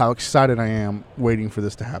tell you how excited I am waiting for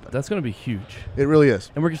this to happen. That's going to be huge. It really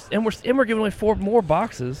is. And we're giving away 4 more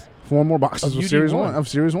boxes. 4 more boxes of Series 1. Of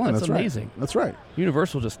Series 1. That's amazing. Right. That's right.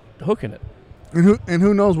 Universal just hooking it. And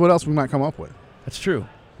who knows what else we might come up with. That's true.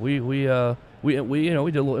 We did a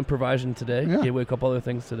little improvising today. Yeah. Gave away a couple other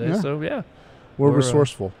things today. Yeah. So yeah, we're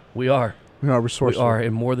resourceful. We are. We are resourceful. We are,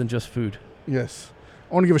 and more than just food. Yes.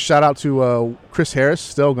 I want to give a shout out to Chris Harris,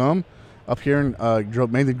 Stell Gum, up here and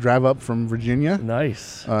made the drive up from Virginia.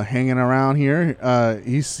 Nice. Hanging around here.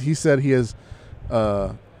 He said he has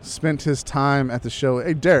spent his time at the show.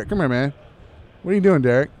 Hey, Derek, come here, man. What are you doing,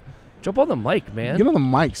 Derek? Jump on the mic, man. Get on the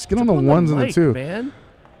mics. Get on the ones and the two, man.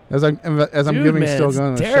 As I'm giving Stell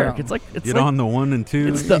Gun a Derek. shout. Get on the 1 and 2.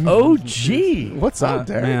 It's the OG. What's up,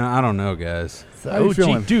 Derek? Man, I don't know, guys. How you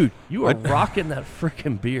feeling? Dude, you are rocking that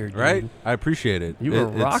freaking beard, dude. Right? I appreciate it. You are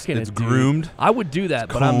rocking it, It's groomed. Dude. I would do that,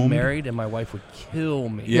 but I'm married and my wife would kill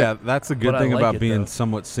me. Yeah, that's the good thing about being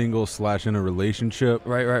somewhat single / in a relationship.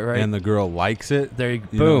 Right. And the girl likes it. There you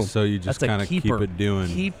go. So you just kind of keep it doing.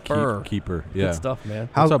 Keeper. Yeah. Good stuff, man.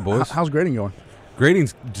 What's up, boys? How's grading going?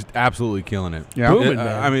 Grading's just absolutely killing it. Yeah. Booming,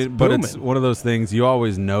 man. I mean, but it's one of those things you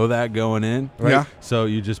always know that going in. Right? Yeah. So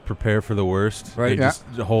you just prepare for the worst. Right. And just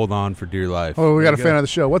hold on for dear life. Oh, we got a fan of the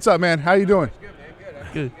show. What's up, man? How you doing?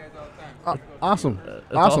 Good. Awesome,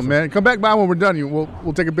 man. Come back by when we're done.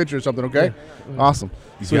 We'll take a picture or something, okay? Yeah. Awesome.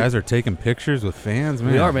 You guys are taking pictures with fans,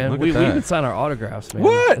 man. We are, man. Look We at that. even sign our autographs, man.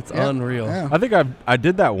 What? It's unreal. Yeah. I think I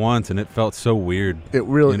did that once, and it felt so weird. It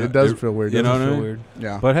really it does feel weird. You know what I feel mean? weird.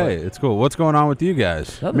 Yeah. But hey, it's cool. What's going on with you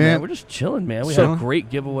guys? Nothing, man. We're just chilling, man. We had a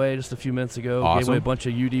great giveaway just a few minutes ago. Awesome. Gave away a bunch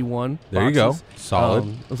of UD1 There you go. boxes. Solid.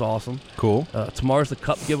 It was awesome. Cool. Tomorrow's the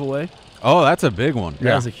cup giveaway. Oh, that's a big one.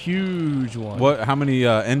 That's a huge one. How many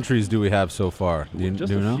entries do we have so far? Do you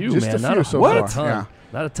know? Few, just man. a few Not so not far. a ton. Yeah.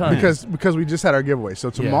 Not a ton. Because we just had our giveaway. So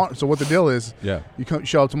tomorrow. So what the deal is? Yeah. You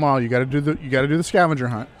show up tomorrow. You got to do the scavenger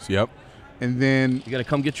hunt. Yep. And then you got to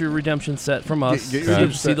come get your redemption set from us. Get your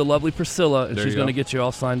redemption see set. the lovely Priscilla, and There she's you going to go. get you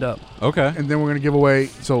all signed up. Okay. And then we're going to give away.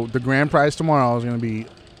 So the grand prize tomorrow is going to be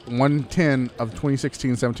 110 of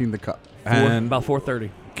 2016-17 the cup. And About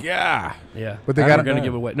 4:30. Yeah. Yeah. But they we're gotta- going to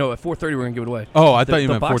give it away. No, at 4:30 we're going to give it away. Oh, I thought you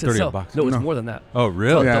the meant box 4:30 a itself. box. No, it's No. more than that. Oh,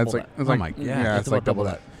 really? Yeah, double it's like that. Oh my God. Yeah, it's like double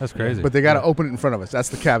that. That's crazy. But they got to open it in front of us. That's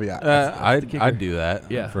the caveat. I'd do that.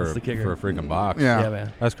 Yeah, for that's the kicker. for a freaking box. Yeah. Yeah,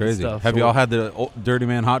 man. That's crazy. Good stuff. Have So you all had the Dirty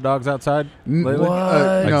Man hot dogs outside lately?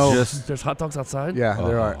 What? No. There's hot dogs outside? Yeah,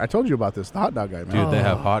 there are. I told you about this. The hot dog guy, man. Dude, they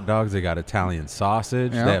have hot dogs. They got Italian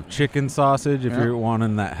sausage. Yeah. They have chicken sausage if Yeah. you're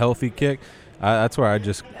wanting that healthy kick. That's where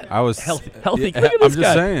I was Healthy. Yeah, Look at I'm this just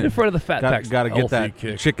guy saying. in front of the fat packs. Got to get Healthy that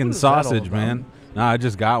kick. chicken What is that all sausage, about? man. No, I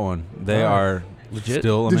just got one. They are Legit?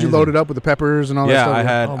 still Did amazing. you load it up with the peppers and all that Yeah, stuff? I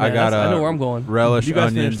had. Oh, I man, got I know where I'm going. relish, You guys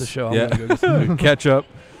onions. finish the show. I'm Yeah, gonna go get some. ketchup,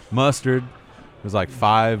 mustard, It was like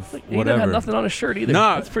 5, He whatever. didn't have nothing on his shirt either.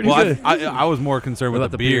 No, That's pretty well, good. I was more concerned with About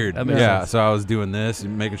the the beard. beard. That makes Yeah, sense. so I was doing this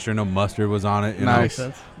and making sure no mustard was on it. You Nice. know? Makes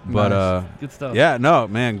sense. But Nice. Good stuff. yeah, no,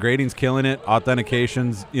 man, grading's killing it.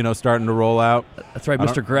 Authentication's, starting to roll out. That's right. I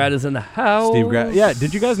Mr. don't- Grad is in the house. Steve Grad. Yeah,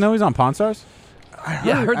 did you guys know he's on Pawn Stars? I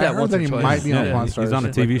heard that once or he twice. might be on Yeah, Pawn he's Stars. on a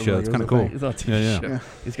TV show. It's kind of cool. He's on a TV Yeah, show. yeah.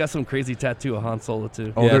 He's got some crazy tattoo of Han Solo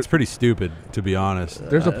too. Oh, Yeah, there- it's pretty stupid, to be honest.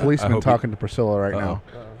 There's a I policeman hope talking to Priscilla right now.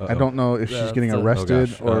 I don't know if she's getting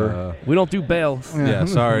arrested or. We don't do bails. Yeah,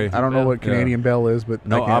 sorry. I don't know what Yeah. Canadian bail is, but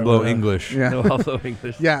No I can't hablo remember. English. Yeah. No hablo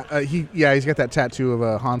English. He's got that tattoo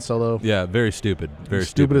of Han Solo. Yeah, very stupid. Very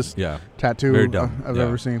Stupidest stupid. Yeah. tattoo Very dumb. I've Yeah.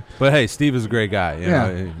 ever seen. But hey, Steve is a great guy. you Yeah,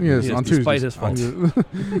 know, he is on Despite Tuesdays. his faults.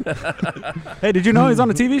 Hey, did you know he's on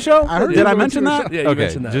a TV show? I heard he Did was I on a mention TV that? show. Yeah, you okay,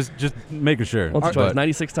 mentioned that. just making sure. Once or But twice,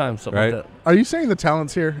 96 times, something Right? like that. Are you saying the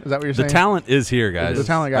talent's here? Is that what you're The saying? talent is here, guys. The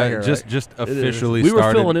talent got here, Just right? just It is. officially We were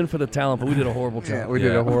started. filling in for the talent, but we did a horrible job. Yeah, we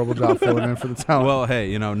did Yeah. a horrible job filling in for the talent. Well,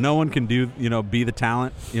 hey, no one can do, be the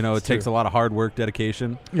talent. It It's takes true. a lot of hard work,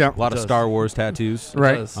 dedication. Yeah. A lot It of does. Star Wars tattoos.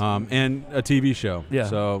 Right. Does. And a TV show. Yeah.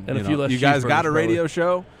 So, And a few less you guys cheeseburgers, got a radio probably.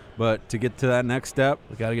 show, but to get to that next step,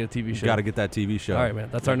 We got to get a TV you show. got to get that TV show. All right, man.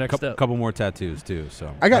 That's our next step. Couple more tattoos, too.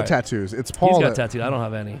 So I got Alright. tattoos. It's He's Paul. got that- tattoos. I don't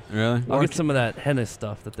have any. Really? I'll get some of that henna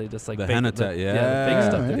stuff that they just like The bake- henna the- tattoo. Yeah, the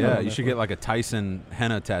fake stuff. they Yeah, put you on should there. get like a Tyson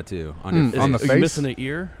henna tattoo on your Mm, face. on the Are you face? missing an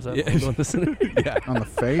ear? Is that Yeah. what missing? Yeah. on the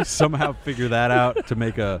face. Somehow figure that out to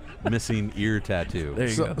make a missing ear tattoo. There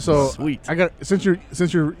you go. So Sweet. I got since you're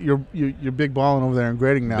big balling over there and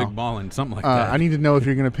grading now. Big balling, something like that. I need to know if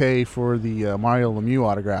you're going to pay for the Mario Lemieux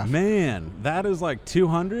autograph. Man, that is like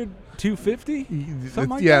 200, 250? Something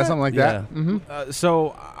like yeah, that? something like that. Mm-hmm.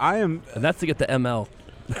 So I am. And that's to get the ML.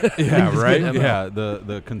 Yeah, Just right. get ML. Yeah,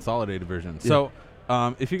 the consolidated version. Yeah. So.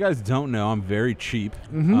 If you guys don't know, I'm very cheap.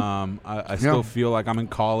 Mhm. I still feel like I'm in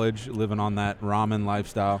college, living on that ramen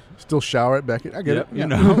lifestyle. Still shower at Beckett. I get it. You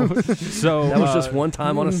know. So That was just one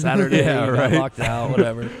time on a Saturday. Yeah, you got right. locked out,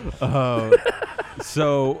 whatever.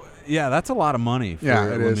 So yeah, that's a lot of money for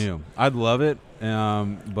Yeah, it is. Lemieux. I'd love it,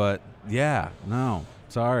 but yeah, no,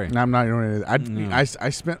 sorry. No, I'm not doing it. No. I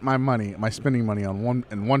spent my spending money on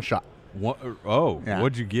one shot. What? Oh, Yeah.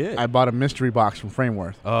 what'd you get? I bought a mystery box from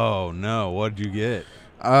Frameworth. Oh no, what'd you get?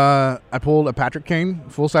 I pulled a Patrick Kane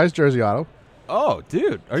full-size jersey auto. Oh,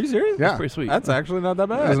 dude, are you serious? Yeah. Pretty sweet. That's actually not that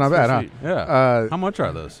bad. It's not bad, huh? sweet. Yeah. How much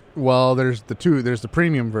are those? Well, there's the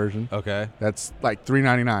premium version. Okay. That's like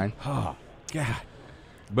 $3.99. Oh, God.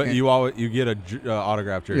 But And- you get a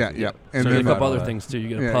autographed jersey. Yeah, yeah. And And So then a couple all other that. things too. You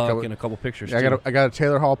get a Yeah, a puck couple- and a couple pictures. Yeah, too. I got a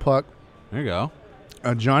Taylor Hall puck, There you go.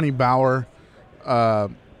 a Johnny Bauer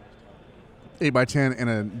 8x10, and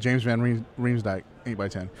a James Van Riemsdyk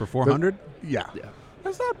 8x10 For 400? Yeah.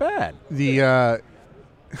 That's not bad. The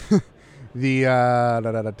the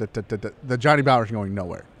Johnny Bauer's going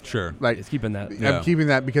nowhere. Sure. Like He's keeping that. Yeah. I'm keeping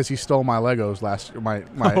that because he stole my Legos last my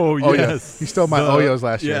Oh, yeah. yes. He stole my The- Oyos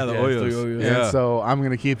last year. Yeah, the Yeah, Oyos. the Oyos. And Yeah. so I'm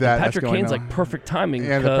gonna keep that. Patrick That's going Kane's on. like perfect timing.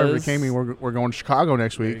 Yeah, the perfect 'cause- Kane. We're going to Chicago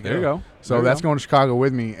next week. There you go. So There you that's go. going to Chicago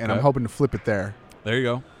with me, and I'm Okay. hoping to flip it there. There you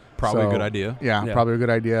go. Probably a So, good idea. Yeah, Yeah. probably a good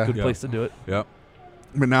idea. Good Yeah. place to do it. Yep.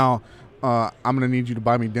 But now I'm going to need you to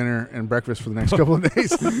buy me dinner and breakfast for the next couple of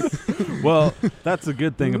days. Well, that's the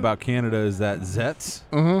good thing about Canada is that Zet's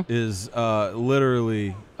is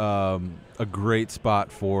literally a great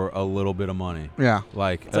spot for a little bit of money. Yeah.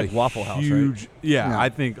 Like It's like Waffle House, right? huge, Yeah. I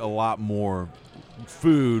think a lot more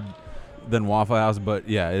food than Waffle House, but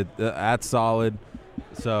yeah, that's solid.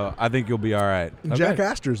 So I think you'll be all right. Jack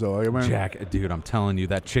Astor's, though. I mean, Jack, dude, I'm telling you,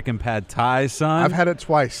 that chicken pad thai, son. I've had it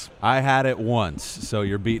twice. I had it once, so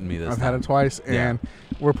you're beating me this I've time. had it twice, Yeah. and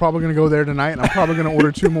we're probably going to go there tonight, and I'm probably going to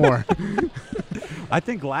order 2 more. I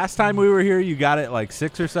think last time we were here, you got it like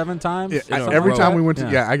 6 or 7 times. Yeah, In a every row. time we went to,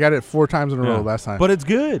 Yeah. I got it 4 times in a Yeah. row last time. But it's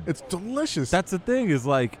good. it's delicious. That's the thing is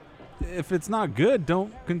like, if it's not good,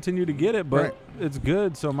 don't continue to get it. But Right. it's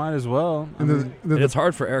good, so might as well. I and mean, It's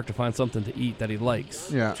hard for Eric to find something to eat that he likes.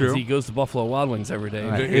 Yeah. 'Cause True. He goes to Buffalo Wild Wings every day.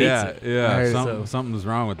 And I he hate hates yeah, it. I yeah. hate it. So- Something's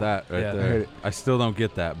wrong with that right Yeah. I there. hate it. I still don't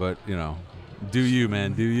get that, but do you,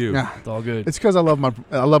 man? Do you? yeah. It's all good. It's because I love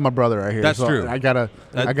my brother right here. That's so true. I gotta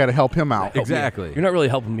help him out. Exactly. You're not really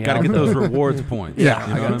helping me Got to out. get those rewards points. Yeah.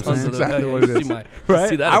 you I know got what I'm tons saying? of those. Exactly Yeah, what it you is. see my- Right?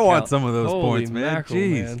 see that I want account. some of those Holy points, man. mackerel,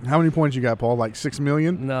 Jeez. man. How many points you got, Paul? Like 6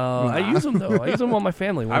 million? No, I use them though. I use them on my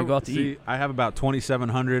family when we go out to eat. I have about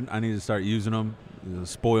 2,700. I need to start using them.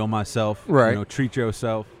 Spoil myself. Right. You know, treat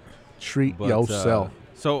yourself. Treat But, yourself.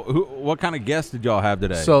 So, what kind of guests did y'all have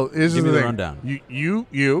today? So this Give is me the the thing. rundown.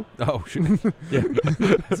 You. Oh, shit.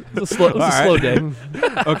 It's a slow, All right. day.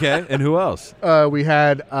 Okay, and who else? We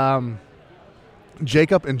had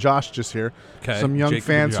Jacob and Josh just here. Okay. Some young Jacob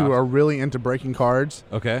fans and who Josh. are really into breaking cards.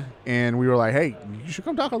 Okay. And we were like, hey, you should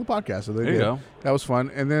come talk on the podcast. So they There you did. go. That was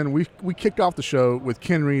fun. And then we kicked off the show with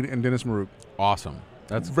Ken Reed and Dennis Maruk. Awesome.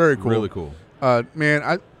 That's very cool. Really cool.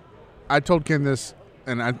 Man, I told Ken this,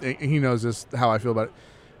 and he knows this, how I feel about it.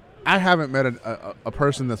 I haven't met a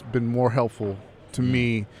person that's been more helpful to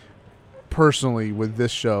me personally with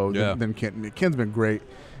this show than Ken. Ken's been great.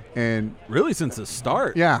 And really since the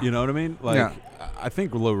start. Yeah. You know what I mean? Like, I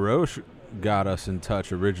think LaRoche got us in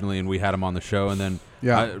touch originally, and we had him on the show, and then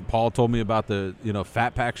Paul told me about the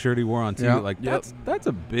Fat Pack shirt he wore on TV. Yeah. Like that's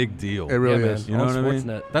a big deal. It really is. You know what I mean?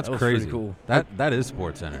 Sportsnet. That's That was crazy. pretty cool. That is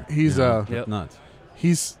SportsCenter. He's That's nuts.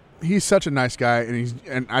 He's such a nice guy,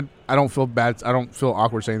 and I don't feel bad. I don't feel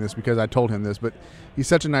awkward saying this because I told him this, but he's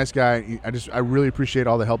such a nice guy. I really appreciate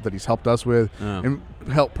all the help that he's helped us with and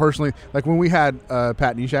helped personally. Like when we had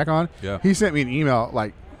Pat Neshek on, he sent me an email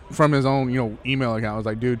like from his own email account. I was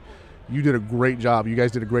like, dude, you did a great job. You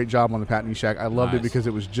guys did a great job on the Pat Neshek. I loved it because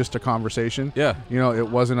it was just a conversation. Yeah. It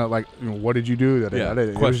wasn't what did you do?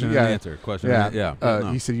 Question and answer. Question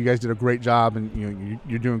and He said you guys did a great job, and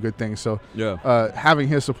you're doing good things. So having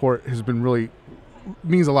his support has been really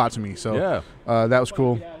means a lot to me. So that was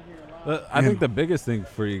cool. I think the biggest thing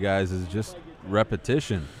for you guys is just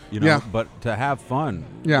repetition, but to have fun.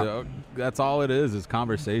 That's all it is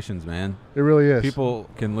conversations, man. It really is. People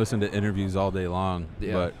can listen to interviews all day long,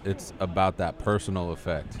 but it's about that personal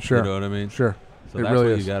effect. Sure. You know what I mean? Sure. So it that's really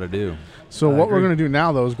what is. you got to do. So what we're going to do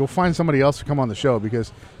now, though, is go find somebody else to come on the show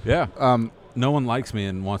because no one likes me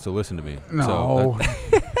and wants to listen to me. No.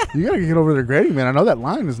 So you got to get over there grading, man. I know that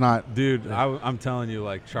line is not. Dude, I'm telling you,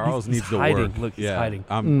 like, Charles needs to hiding. work. Look, he's hiding.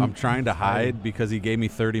 I'm trying to hide because he gave me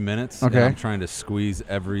 30 minutes. Okay. And I'm trying to squeeze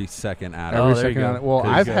every second out of it. Every second out of it. Well,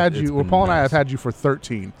 I've had you. Well, Paul and I have had you for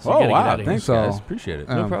 13. So wow. Thanks, guys. Appreciate it.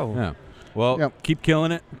 No problem. Yeah. Well, keep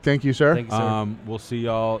killing it. Thank you, sir. Thank you, sir. We'll see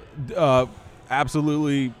y'all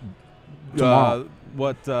absolutely tomorrow.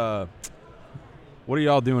 What are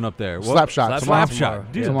y'all doing up there? Slapshot.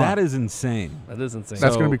 Slapshot. Dude, that is insane. That is insane.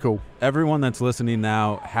 That's going to be cool. Everyone that's listening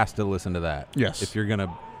now has to listen to that. Yes. If you're going to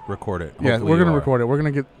record it. Yeah, Hopefully we're going to you are. record it. We're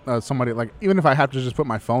going to get somebody, like, even if I have to just put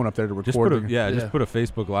my phone up there to record Just put a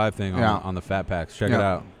Facebook Live thing on the Fat Packs. Check it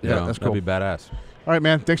out. Yeah, that's cool. That'd be badass. All right,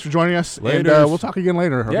 man. Thanks for joining us. Laters. And we'll talk again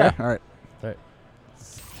later. Okay? Yeah. All right.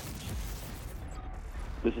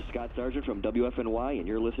 This is Scott Sargent from WFNY, and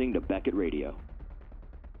you're listening to Beckett Radio.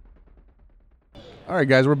 All right,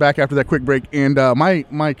 guys, we're back after that quick break, and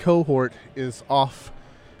my cohort is off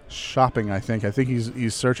shopping. I think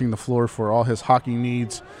he's searching the floor for all his hockey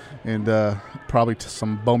needs, and probably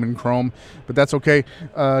some Bowman Chrome, but that's okay.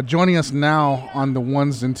 Joining us now on the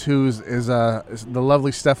ones and twos is the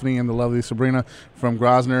lovely Stephanie and the lovely Sabrina from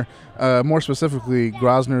Grosvenor. More specifically,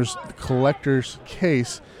 Grosvenor's Collector's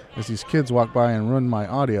Case. As these kids walk by and ruin my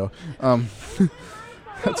audio,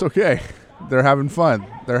 that's okay. They're having fun.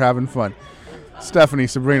 Stephanie,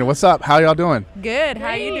 Sabrina, what's up? How y'all doing? Good.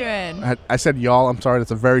 How you doing? I said y'all. I'm sorry.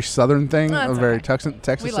 That's a very Southern thing, a very Texas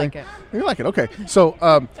thing. We like it. You like it? Okay. So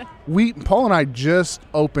Paul and I just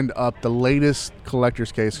opened up the latest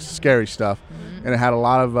Collector's Case, scary stuff, and it had a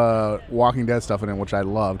lot of Walking Dead stuff in it, which I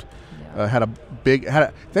loved.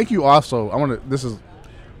 Thank you. Also, this is.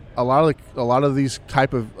 A lot of these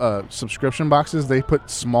type of subscription boxes, they put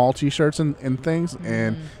small T-shirts in things,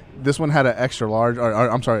 and this one had an extra large, or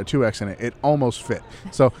I'm sorry, a 2X in it. It almost fit.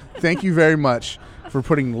 So thank you very much for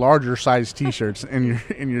putting larger size T-shirts in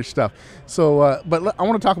your stuff. So, but I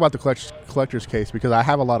want to talk about the collector's case because I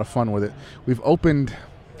have a lot of fun with it. We've opened,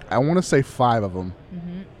 I want to say 5 of them,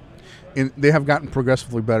 and they have gotten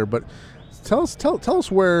progressively better. But tell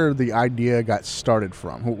us where the idea got started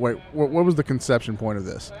from. What was the conception point of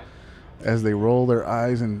this? As they roll their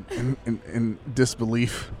eyes in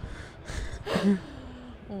disbelief.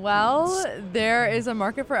 Well, there is a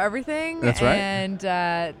market for everything. That's right. And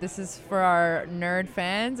this is for our nerd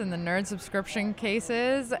fans and the nerd subscription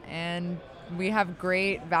cases. And we have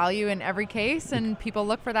great value in every case, and people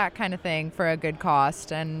look for that kind of thing for a good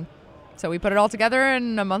cost. And so we put it all together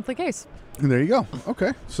in a monthly case. And there you go.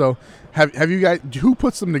 Okay. So have you guys, who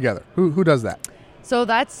puts them together? Who does that? So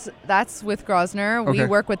that's with Grosvenor. Okay. We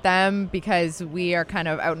work with them because we are kind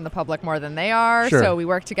of out in the public more than they are. Sure. So we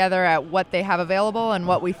work together at what they have available and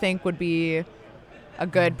what we think would be a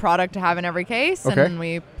good product to have in every case. Okay. And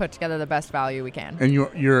we put together the best value we can. And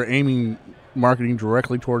you're aiming marketing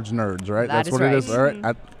directly towards nerds, right? That's what right. it is. All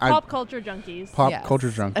right. Pop culture junkies. Pop Yes. culture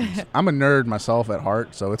junkies. I'm a nerd myself at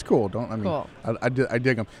heart, so it's cool. Cool. I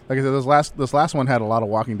dig them. Like I said, this last one had a lot of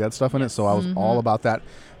Walking Dead stuff in it, so I was all about that.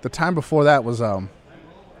 The time before that was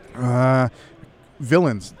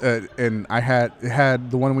villains, and it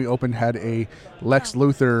had the one we opened had a Lex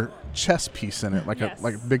Luthor chess piece in it, like a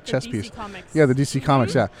big chess DC piece. Comics. Yeah, the DC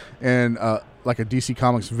Comics, yeah, and like a DC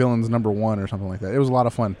Comics villains #1 or something like that. It was a lot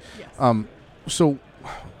of fun. Yes. So,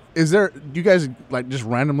 do you guys like just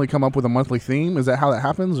randomly come up with a monthly theme? Is that how that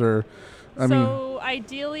happens, or? So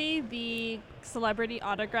ideally, the celebrity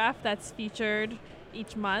autograph that's featured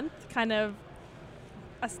each month kind of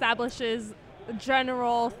establishes a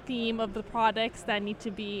general theme of the products that need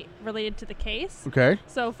to be related to the case. Okay.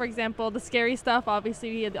 So, for example, the scary stuff,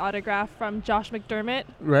 obviously, we had the autograph from Josh McDermott,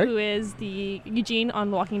 right, who is the Eugene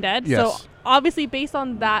on Walking Dead. Yes. So, obviously, based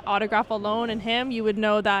on that autograph alone and him, you would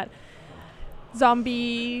know that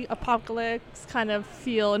zombie apocalypse kind of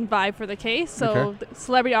feel and vibe for the case. So, the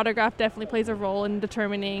celebrity autograph definitely plays a role in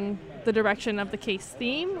determining the direction of the case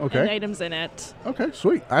theme and items in it. Okay,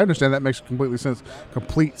 sweet. I understand. That makes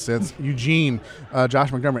complete sense. Eugene, Josh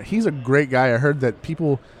McDermott, he's a great guy. I heard that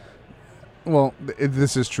people,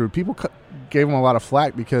 this is true. People gave him a lot of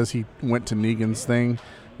flack because he went to Negan's thing.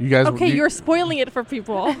 You guys, you're spoiling it for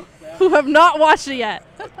people who have not watched it yet.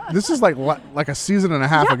 This is like a season and a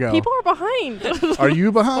half ago. People are behind. Are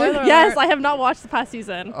you behind? Yes, I have not watched the past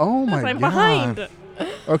season. Oh my god, I'm behind.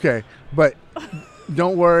 Okay, but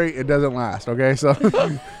don't worry, it doesn't last. Okay, so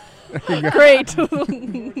great.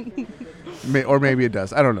 Or maybe it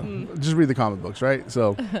does. I don't know. Just read the comic books, right?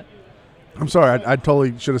 So I'm sorry. I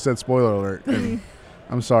totally should have said spoiler alert. And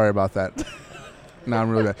I'm sorry about that. No, I'm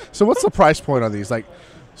really bad. So what's the price point on these?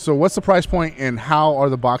 So what's the price point, and how are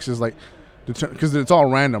the boxes like? Because it's all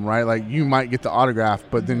random, right? Like you might get the autograph,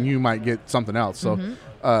 but then you might get something else. So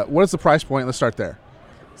what is the price point? Let's start there.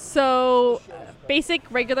 So basic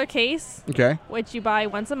regular case, which you buy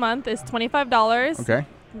once a month, is $25. Okay.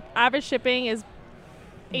 Average shipping is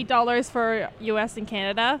 $8 for U.S. and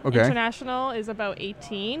Canada. Okay. International is about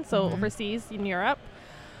 $18, so overseas in Europe.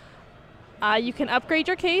 You can upgrade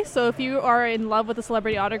your case. So if you are in love with a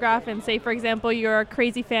celebrity autograph and say, for example, you're a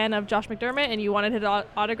crazy fan of Josh McDermott and you wanted his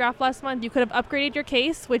autograph last month, you could have upgraded your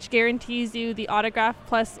case, which guarantees you the autograph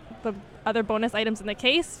plus the other bonus items in the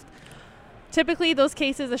case. Typically, those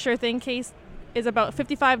cases, a Sure Thing case, is about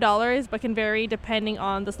 $55, but can vary depending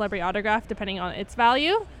on the celebrity autograph, depending on its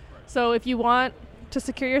value. So if you want to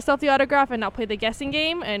secure yourself the autograph and not play the guessing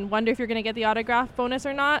game and wonder if you're going to get the autograph bonus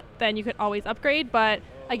or not, then you could always upgrade. But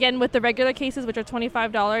again, with the regular cases, which are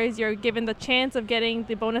 $25, you're given the chance of getting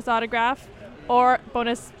the bonus autograph or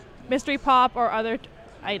bonus mystery pop or other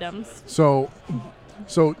items. So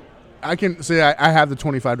I can say I have the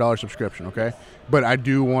 $25 subscription, okay? But I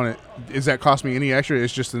do want it. Does that cost me any extra?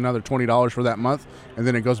 It's just another $20 for that month, and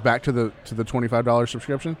then it goes back to the $25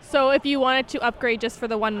 subscription? So if you wanted to upgrade just for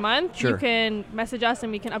the 1 month, sure, you can message us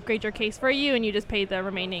and we can upgrade your case for you, and you just pay the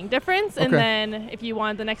remaining difference. And then if you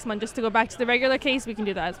want the next month just to go back to the regular case, we can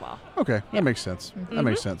do that as well. Okay, that makes sense. That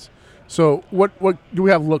makes sense. So what do we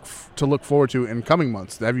have to look forward to in coming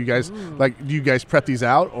months? Have you guys do you guys prep these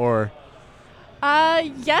out, or?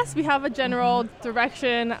 Yes, we have a general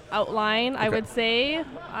direction outline, I would say.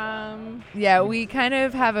 Yeah, we kind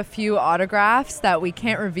of have a few autographs that we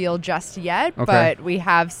can't reveal just yet, but we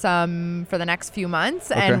have some for the next few months,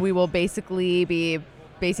 and we will basically be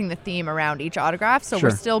basing the theme around each autograph. So we're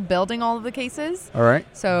still building all of the cases. All right.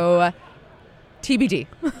 So TBD.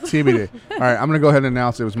 TBD. All right, I'm going to go ahead and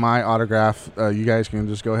announce it was my autograph. You guys can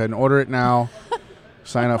just go ahead and order it now.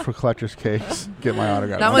 Sign up for Collector's Case. Get my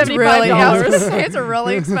autograph. That one's really it's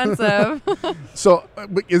really expensive. So,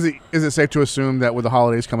 but is it safe to assume that with the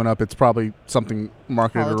holidays coming up, it's probably something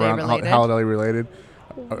marketed around holiday related?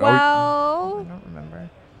 Well, I don't remember.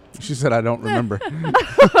 She said, "I don't remember."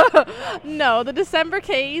 No, the December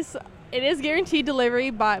case, it is guaranteed delivery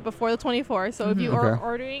before the 24th. So if you are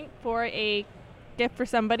ordering for a gift for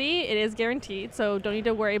somebody, it is guaranteed. So don't need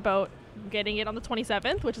to worry about getting it on the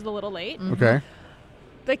 27th, which is a little late. Okay.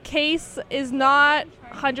 The case is not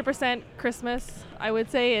 100% Christmas. I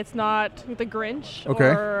would say it's not The Grinch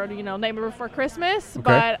or Nightmare Before Christmas.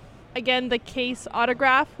 But again, the case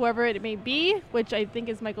autograph, whoever it may be, which I think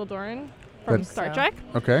is Michael Dorn from Star Trek.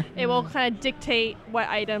 Okay. It will kind of dictate what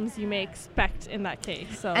items you may expect in that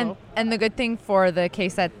case. So and the good thing for the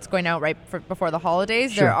case that's going out right before the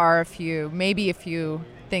holidays, there are maybe a few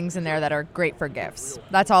things in there that are great for gifts.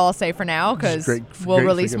 That's all I'll say for now, because we'll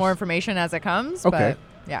release more information as it comes. Okay. But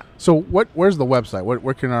yeah. So where's the website?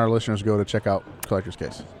 Where can our listeners go to check out Collector's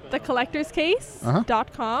Case?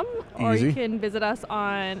 thecollectorscase.com, or you can visit us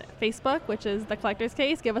on Facebook, which is The Collector's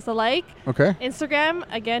Case. Give us a like. Okay. Instagram,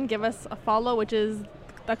 again, give us a follow, which is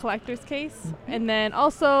The Collector's Case. And then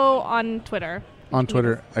also on Twitter. On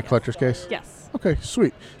Twitter at Collector's Case? Yes. Okay,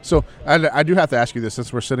 sweet. So I do have to ask you this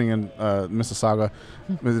since we're sitting in Mississauga.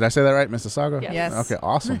 Did I say that right? Mississauga? Yes. Okay,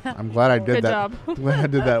 awesome. I'm glad I did Good that. job. Glad I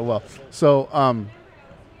did that well. So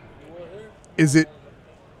is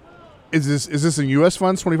this in U.S.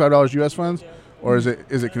 funds, $25 U.S. funds, or is it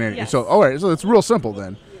Canadian? Yes. So all right, so it's real simple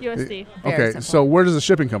then. USD. Okay, Very simple. so where does the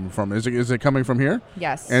shipping come from? Is it coming from here?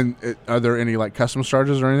 Yes. And are there any like customs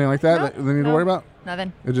charges or anything like that No, that they need to no. worry about?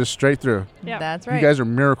 Nothing. It's just straight through. Yeah. That's right. You guys are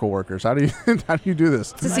miracle workers. How do you do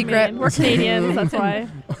this? It's a secret. We're Canadians, that's why.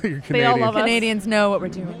 You're They all Canadian. love us. Canadians know what we're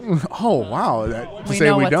doing. Oh wow! To We say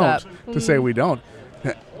know we what's don't. up. To say we don't.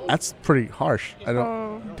 That's pretty harsh. I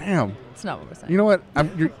don't. Damn. It's not what we're saying. You know what?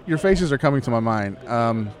 Your faces are coming to my mind.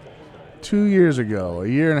 2 years ago, a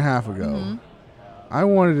year and a half ago, I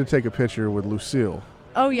wanted to take a picture with Lucille.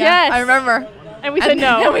 Oh yeah, Yes. I remember. And we said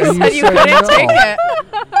no. And we And you said you said couldn't no. take it.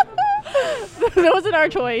 That wasn't our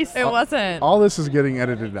choice. It wasn't. All this is getting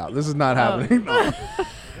edited out. This is not happening. No.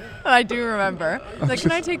 I do remember. It's like,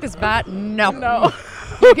 can I take this bat? No. No.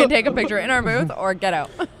 You can take a picture in our booth or get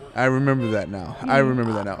out. I remember that now.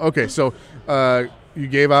 Okay, so you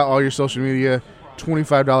gave out all your social media,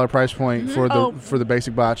 $25 price point for the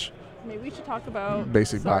basic botch. Maybe we should talk about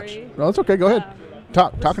Basic sorry. botch. No, it's okay. Go ahead.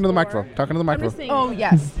 Talking to the microphone. Talking to the I'm microphone. just saying. Oh,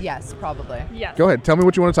 yes, probably. Yes. Go ahead. Tell me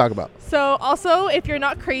what you want to talk about. So also, if you're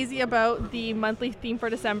not crazy about the monthly theme for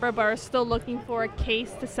December, but are still looking for a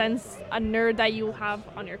case to send a nerd that you have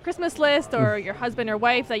on your Christmas list or your husband or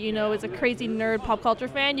wife that you know is a crazy nerd pop culture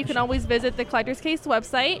fan, you can always visit the Collector's Case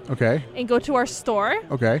website Okay. and go to our store,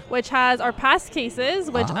 Okay. which has our past cases,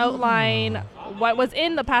 which outline what was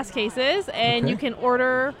in the past cases, and Okay. you can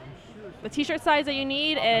order the t-shirt size that you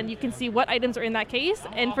need, and you can see what items are in that case.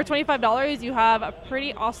 And for $25, you have a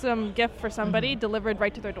pretty awesome gift for somebody delivered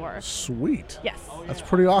right to their door. Sweet. Yes. That's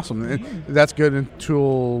pretty awesome. And that's good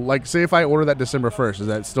until, like, say if I order that December 1st, is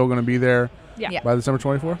that still going to be there Yeah. by December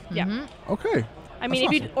 24th? Yeah. Okay. I mean,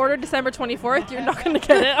 That's if you order December 24th, you're not going to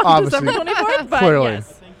get it on Obviously. December 24th, but Clearly.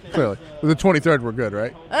 yes. Clearly. With the 23rd, we're good,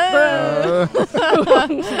 right?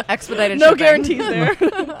 Expedited No shipping. guarantees there.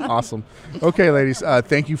 Awesome. Okay, ladies,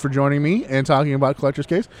 thank you for joining me and talking about Collector's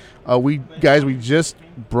Case. We just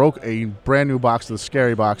broke a brand new box of the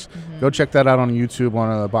Scary Box. Go check that out on YouTube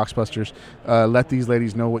on Boxbusters. Let these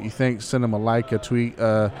ladies know what you think. Send them a like, a tweet.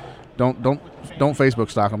 Don't Facebook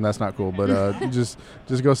stalk them. That's not cool. But just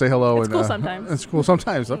go say hello. It's cool sometimes. It's cool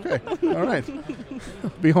sometimes. Okay. All right.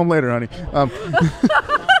 Be home later, honey.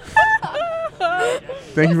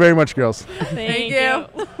 Thank you very much, girls. Thank you.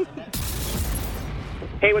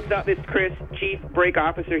 Hey, what's up? This is Chris, Chief Break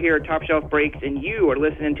Officer here at Top Shelf Breaks, and you are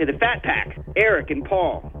listening to the Fat Pack, Eric and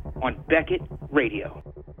Paul, on Beckett Radio.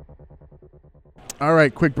 All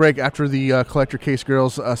right, quick break after the Collector Case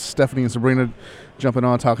girls, Stephanie and Sabrina jumping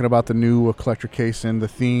on talking about the new Collector Case and the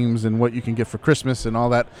themes and what you can get for Christmas and all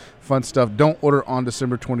that fun stuff. Don't order on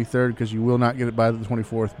December 23rd because you will not get it by the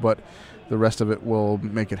 24th, but the rest of it will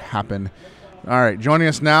make it happen. All right, joining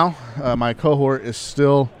us now, my cohort is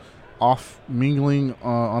still off mingling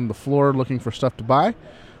on the floor looking for stuff to buy,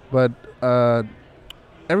 but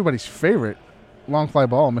everybody's favorite long fly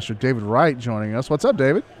ball, Mr. David Wright, joining us. What's up,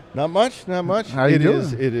 David? Not much. How you doing?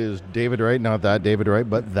 It is David Wright, not that David Wright,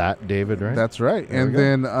 but that David Wright. That's right. There And we go.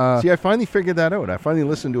 then see, I finally figured that out. I finally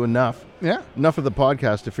listened to enough of the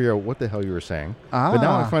podcast to figure out what the hell you were saying. But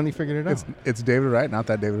now I finally figured it out. It's David Wright, not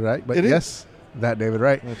that David Wright, but It is. yes, that David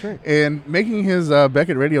Wright. That's right. And making his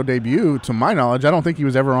Beckett Radio debut, to my knowledge, I don't think he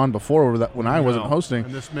was ever on before when I wasn't hosting.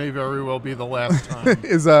 And this may very well be the last time,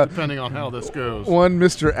 is depending on how this goes. One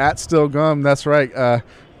Mr. At Still Gum. That's right,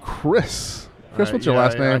 Chris. Chris, what's your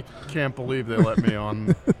last name? I can't believe they let me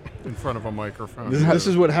on in front of a microphone. This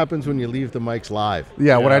is what happens when you leave the mics live.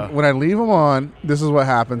 Yeah, when I leave him on, this is what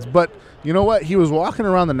happens. But you know what? He was walking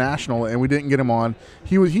around the National, and we didn't get him on.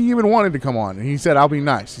 He even wanted to come on, and he said, "I'll be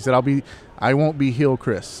nice." He said, I won't be heel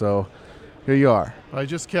Chris." So here you are. I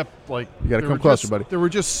just kept you got to come closer, buddy. There were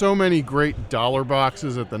just so many great dollar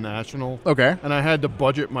boxes at the National. Okay. And I had to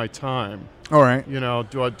budget my time. All right. You know,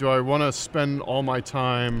 do I want to spend all my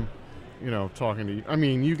time, talking to you? I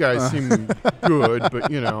mean, you guys seem good,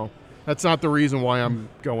 but that's not the reason why I'm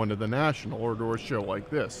going to the National or to a show like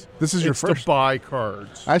this. This is your It's first to buy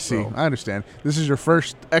cards. I see. So I understand. This is your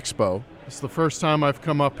first expo. it's the first time I've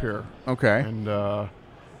come up here. Okay. And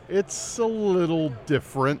it's a little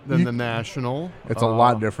different than the National. It's a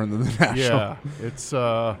lot different than the National. Yeah, it's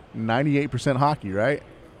 98% hockey, right?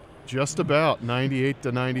 Just about 98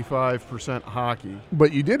 to 95% hockey.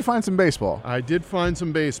 But you did find some baseball. I did find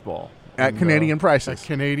some baseball. At Canadian prices. At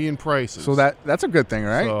Canadian prices. So that's a good thing,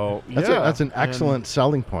 right? So, that's an excellent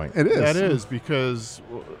selling point. It is. That is, because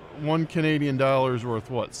 $1 Canadian is worth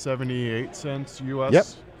what, 78 cents US? Yep.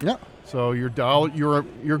 Yeah. So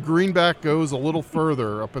your greenback goes a little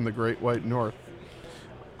further up in the Great White North.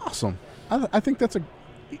 Awesome. I think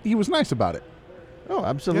he was nice about it. Oh,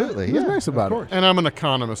 absolutely. He was nice about it. And I'm an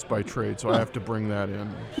economist by trade, so I have to bring that in.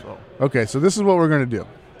 So. Okay, so this is what we're going to do.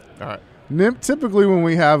 All right. Typically, when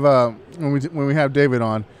we have when we have David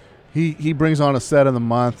on, he brings on a set of the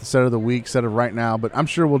month, a set of the week, set of right now. But I'm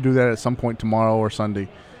sure we'll do that at some point tomorrow or Sunday.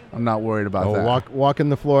 I'm not worried about that. Walking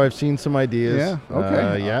the floor. I've seen some ideas. Yeah.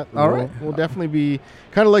 Okay. All right. We'll definitely be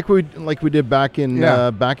kind of like we did back in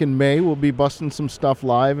May. We'll be busting some stuff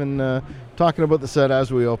live and talking about the set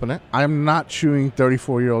as we open it. I'm not chewing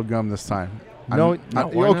 34-year-old gum this time. No.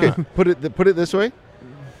 Okay. Not? Put it this way.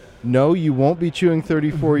 No, you won't be chewing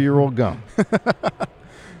 34-year-old gum.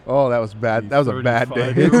 Oh, that was bad. That was a bad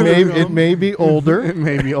day. It may be older. It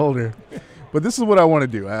may be older. But this is what I want to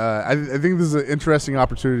do. I think this is an interesting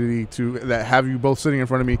opportunity to have you both sitting in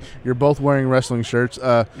front of me. You're both wearing wrestling shirts.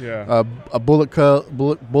 A Bullet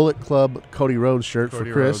Club Cody Rhodes shirt for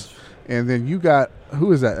Chris. Rhodes. And then you got,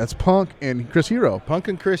 who is that? That's Punk and Chris Hero. Punk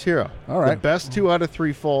and Chris Hero. All right. The best 2 out of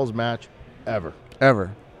 3 falls match ever.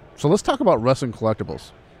 So let's talk about wrestling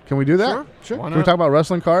collectibles. Can we do that? Sure. Can we talk about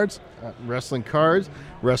wrestling cards? Wrestling cards,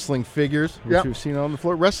 wrestling figures, which we've seen on the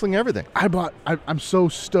floor, wrestling everything. I'm so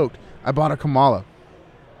stoked. I bought a Kamala.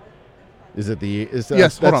 Is it the?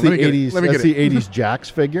 Yes. Hold on. Let me get it. That's the '80s Jax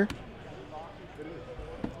figure.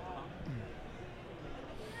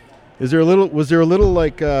 Was there a little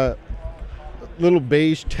like little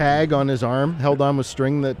beige tag on his arm held on with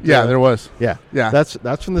string that? Yeah, there was. Yeah.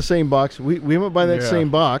 That's from the same box. We went by that same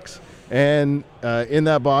box. And in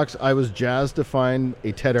that box, I was jazzed to find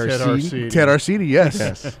a Ted Arcidi. Ted Arcidi,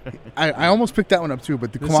 yes. I almost picked that one up too,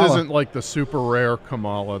 but this Kamala isn't like the super rare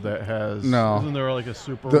Kamala that has. No, isn't there like a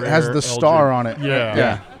super rare? That has the star on it.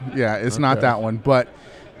 Yeah. It's not that one, but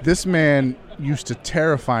this man used to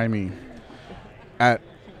terrify me at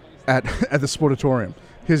the Sportatorium.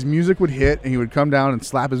 His music would hit, and he would come down and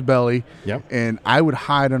slap his belly. Yep. And I would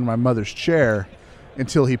hide under my mother's chair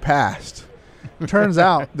until he passed. Turns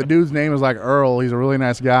out the dude's name is like Earl. He's a really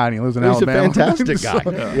nice guy, and he lives in Alabama. He's a fantastic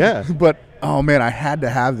guy. Yeah. But, oh, man, I had to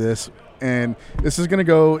have this. And this is going to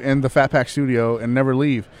go in the Fat Pack studio and never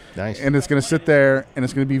leave. Nice. And it's going to sit there, and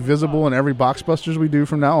it's going to be visible in every Boxbusters we do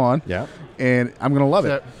from now on. Yeah. And I'm going to love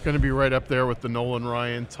it. Going to be right up there with the Nolan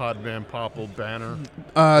Ryan, Todd Van Poppel banner.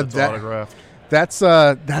 That's autographed. That's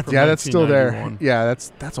still there. Yeah,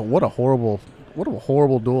 what a horrible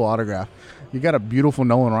dual autograph. You got a beautiful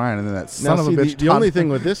Nolan Ryan, and then that son of a bitch. The only thing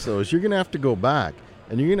with this, though, is you're going to have to go back,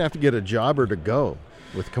 and you're going to have to get a jobber to go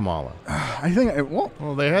with Kamala. I think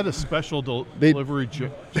well, they had a special delivery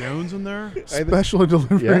Jones in there. Special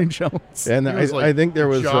delivery Jones, and I think there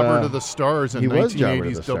was jobber to the stars in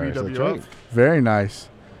 1980s WWF. Right. Very nice,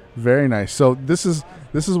 very nice. So this is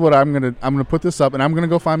what I'm gonna put this up, and I'm gonna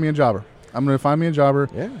go find me a jobber. I'm gonna find me a jobber.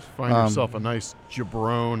 Yeah, find yourself a nice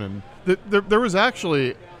jabron, and there was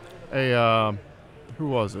actually a who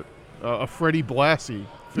was it? A Freddie Blassie.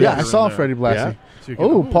 Yeah, I saw Freddie Blassie. Yeah.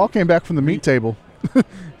 So Paul came back from the meat table.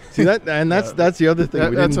 See that, and that's the other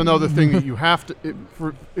thing. That's another thing that you have to.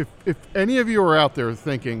 If any of you are out there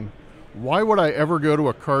thinking, why would I ever go to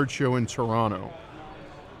a card show in Toronto?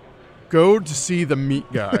 Go to see the meat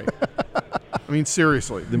guy. I mean,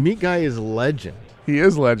 seriously, the meat guy is legend. He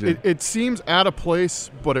is legend. It seems out of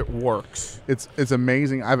place, but it works. It's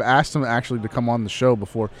amazing. I've asked him actually to come on the show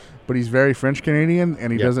before, but he's very French Canadian,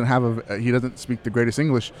 and he doesn't speak the greatest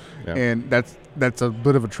English, and that's a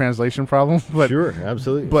bit of a translation problem. But sure,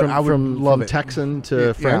 absolutely. But I would love it. Texan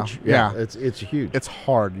to French. Yeah, it's huge. It's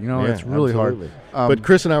hard. It's really absolutely hard. But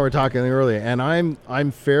Chris and I were talking earlier, and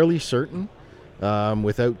I'm fairly certain,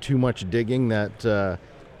 without too much digging, that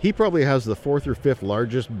he probably has the 4th or 5th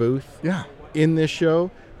largest booth. Yeah. In this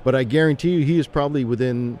show, but I guarantee you he is probably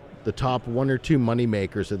within the top 1 or 2 money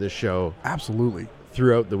makers of this show. Absolutely.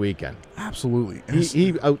 Throughout the weekend. Absolutely.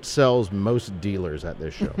 He outsells most dealers at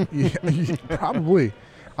this show. Yeah, probably.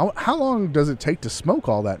 How long does it take to smoke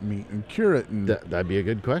all that meat and cure it? And that'd be a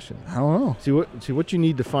good question. I don't know. See what you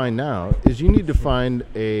need to find now is you need to find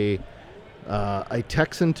a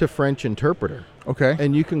Texan to French interpreter. Okay.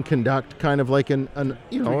 And you can conduct kind of like we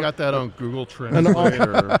got that on Google Translate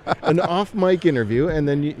an off mic interview, and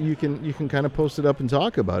then you can kind of post it up and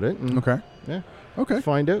talk about it. And okay. Yeah. Okay.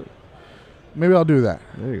 Find out. Maybe I'll do that.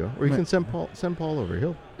 There you go. Or you can send Paul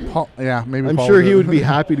over. Paul, yeah, maybe. I'm Paul sure he would be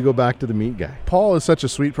happy to go back to the meat guy. Paul is such a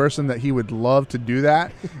sweet person that he would love to do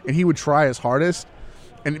that, and he would try his hardest.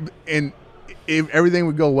 and if everything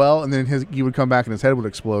would go well, and then he would come back and his head would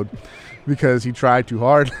explode because he tried too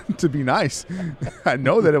hard to be nice. I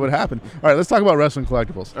know that it would happen. All right, let's talk about wrestling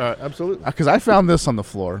collectibles. Absolutely. Because I found this on the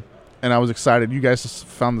floor, and I was excited. You guys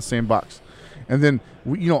found the same box. And then,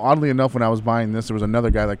 oddly enough, when I was buying this, there was another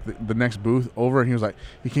guy, like the next booth over, and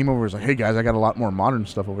he came over and was like, hey, guys, I got a lot more modern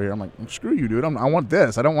stuff over here. I'm like, screw you, dude. I want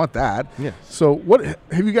this. I don't want that. Yes. So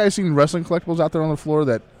have you guys seen wrestling collectibles out there on the floor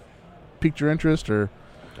that piqued your interest? Or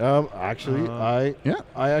I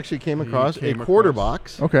actually came across a quarter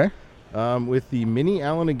box. Okay. With the mini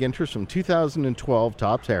Allen and Ginters from 2012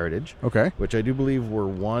 Topps Heritage. Okay. Which I do believe were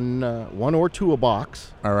one or two a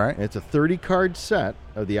box. All right. And it's a 30-card set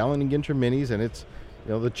of the Allen and Ginter minis, and it's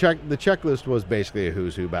the checklist was basically a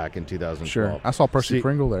who's who back in 2012. Sure. I saw Percy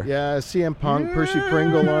Pringle there. Yeah, CM Punk, Percy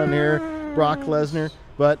Pringle on here, Brock Lesnar,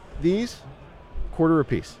 but these quarter a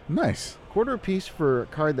piece. Nice. Quarter a piece for a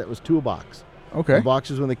card that was two a box. Okay. The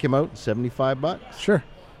boxes when they came out, $75. Sure.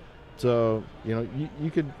 So,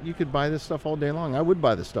 you could buy this stuff all day long. I would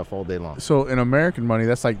buy this stuff all day long. So in American money,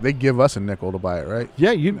 that's like they give us a nickel to buy it, right?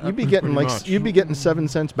 Yeah, you'd be getting 7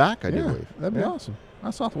 cents back, I do believe. That'd be awesome.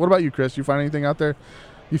 That's awesome. What about you, Chris? You find anything out there?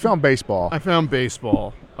 You found baseball. I found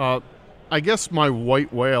baseball. I guess my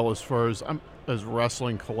white whale as far as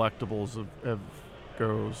wrestling collectibles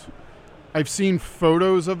goes. I've seen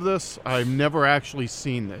photos of this. I've never actually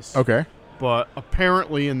seen this. Okay. But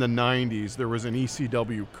apparently in the 90s, there was an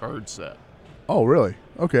ECW card set. Oh, really?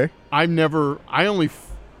 Okay. I've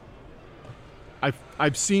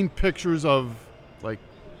seen pictures of, like,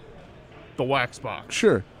 the wax box.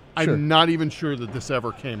 Sure. I'm not even sure that this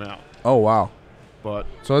ever came out. Oh, wow. But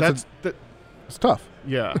so it's tough.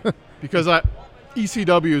 Yeah. Because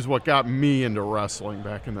ECW is what got me into wrestling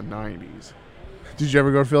back in the 90s. Did you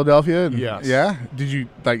ever go to Philadelphia? Yes. Yeah? Did you,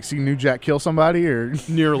 see New Jack kill somebody? Or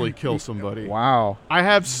nearly kill somebody. Wow. I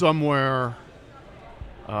have somewhere,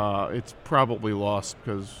 it's probably lost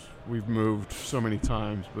because we've moved so many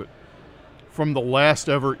times, but from the last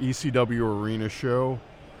ever ECW arena show,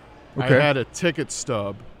 okay. I had a ticket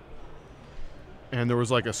stub, and there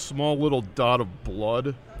was like a small little dot of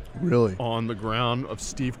blood really on the ground of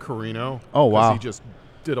Steve Corino. Oh, wow. He just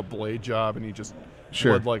did a blade job, and he just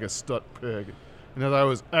bled like a stuck pig. And as I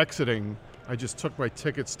was exiting, I just took my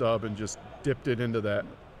ticket stub and just dipped it into that.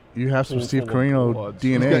 You have some Steve Corino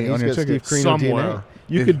DNA on your ticket. Steve Corino somewhere. DNA.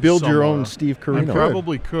 You could build your own Steve Corino. I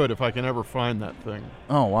probably could if I can ever find that thing.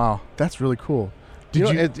 Oh, wow. That's really cool.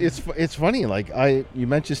 It's funny. Like you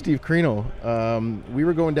mentioned Steve Corino. We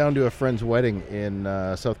were going down to a friend's wedding in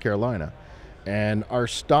South Carolina, and our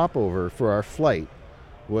stopover for our flight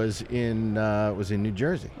was in New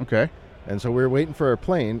Jersey. Okay. And so we were waiting for our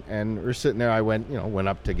plane, and we're sitting there. I went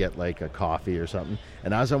up to get like a coffee or something.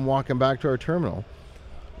 And as I'm walking back to our terminal,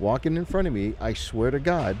 walking in front of me, I swear to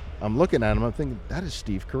God, I'm looking at him. I'm thinking, that is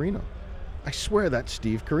Steve Corino. I swear that's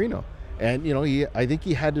Steve Corino. And I think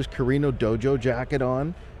he had his Corino Dojo jacket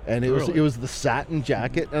on, and it was the satin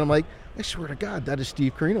jacket. And I'm like, I swear to God, that is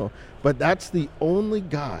Steve Corino. But that's the only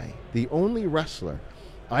guy, the only wrestler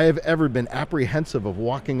I have ever been apprehensive of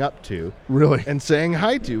walking up to, really, and saying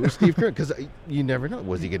hi to Steve Corino, because you never know,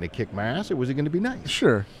 was he going to kick my ass or was he going to be nice?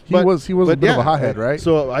 Sure, he was a bit of a hothead, right?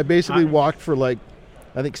 So I basically walked for like,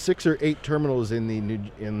 I think 6 or 8 terminals in the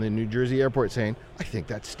New Jersey airport, saying, I think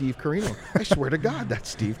that's Steve Corino. I swear to God, that's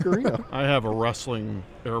Steve Corino. I have a wrestling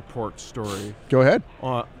airport story. Go ahead.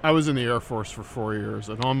 I was in the Air Force for 4 years,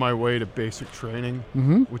 and on my way to basic training,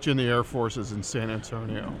 which in the Air Force is in San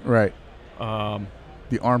Antonio. Right.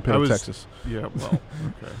 The armpit of Texas. Yeah, well,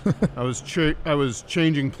 okay. I was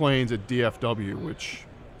changing planes at DFW, which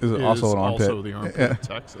is also an armpit. Also the armpit of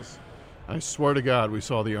Texas. I swear to God, we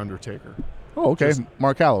saw The Undertaker. Oh, okay.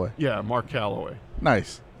 Mark Calloway. Yeah, Mark Calloway.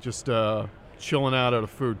 Nice. Just chilling out at a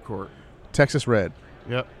food court. Texas Red.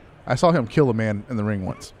 Yep. I saw him kill a man in the ring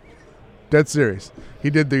once. Dead serious. He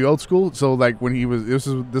did the old school. So like when he was this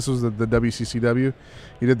was the WCCW,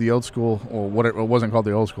 he did the old school, or what it wasn't called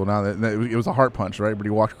the old school now. It was a heart punch, right? But he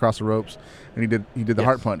walked across the ropes and he did the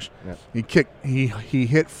heart punch. Yeah. He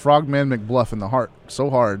hit Frogman McBluff in the heart so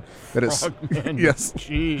hard that Frogman. Yes.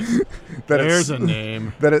 Jeez. There's a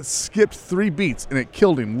name. That it skipped 3 beats and it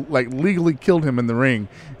killed him, like legally killed him in the ring.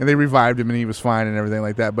 And they revived him and he was fine and everything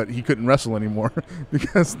like that. But he couldn't wrestle anymore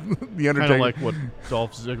because the Undertaker. Kind of like what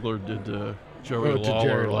Dolph Ziggler did to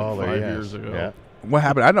Jerry Lawler 5 years ago. Yeah. What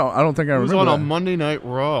happened? I don't think I remember. It was on that. a Monday Night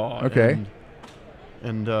Raw. Okay.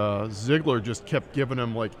 And Ziggler just kept giving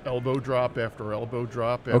him like elbow drop after elbow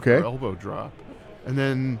drop after elbow drop. And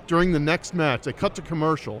then during the next match, they cut to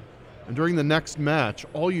commercial. And during the next match,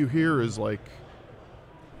 all you hear is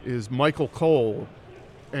Michael Cole.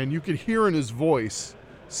 And you could hear in his voice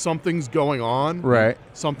something's going on. Right.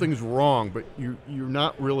 Something's wrong, but you're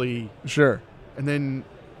not really Sure. And then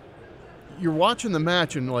you're watching the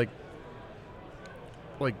match, and like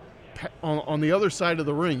on the other side of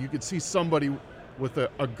the ring, you could see somebody with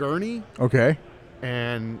a gurney. Okay.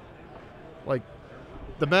 And like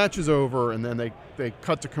the match is over, and then they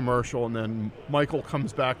cut to commercial, and then Michael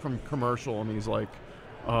comes back from commercial, and he's like,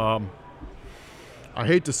 I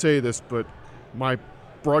hate to say this, but my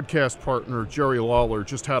broadcast partner, Jerry Lawler,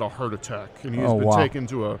 just had a heart attack, and he has been taken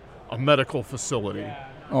to a medical facility.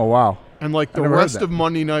 Oh, wow. And like the rest of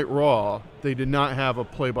Monday Night Raw, they did not have a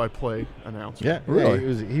play-by-play announcer. Yeah,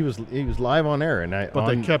 really. He was live on air, and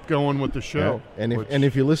they kept going with the show. Yeah. And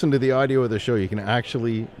if you listen to the audio of the show, you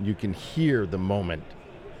can hear the moment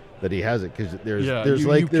that he has it, because there's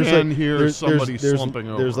somebody slumping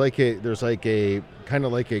over. There's like a kind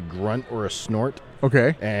of like a grunt or a snort.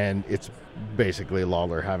 Okay. And it's basically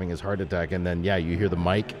Lawler having his heart attack, and then you hear the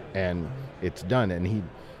mic, and it's done, and he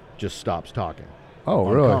just stops talking. Oh,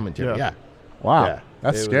 really? Commentary. Yeah. Wow. Yeah.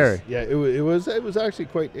 That's scary. It was actually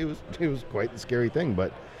quite the scary thing,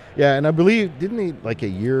 but yeah, and I believe didn't he like a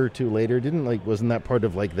year or two later wasn't that part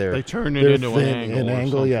of like their they turned it into an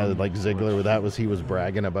angle, yeah, like Ziggler he was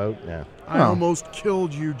bragging about. Yeah. I almost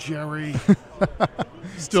killed you, Jerry.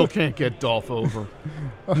 Still can't get Dolph over.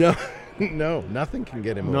 No, nothing can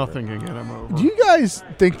get him over. Nothing can get him over. Do you guys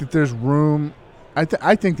think that there's room? I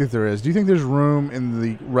think that there is. Do you think there's room in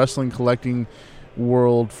the wrestling collecting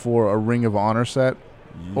world for a Ring of Honor set?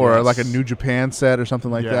 Yes. Or like a New Japan set or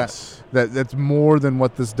something like that's more than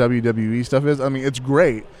what this WWE stuff is? I mean, it's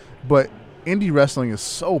great, but indie wrestling is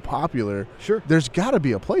so popular. Sure, there's got to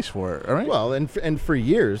be a place for it, all right? Well, and for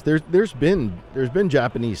years there's been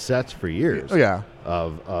Japanese sets for years. Oh, yeah.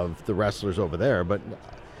 Of the wrestlers over there, but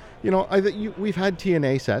we've had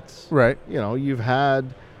TNA sets, right? You've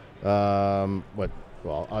had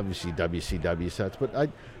obviously WCW sets, but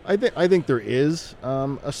I think there is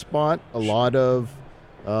a spot. A lot of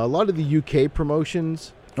the UK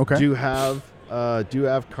promotions do have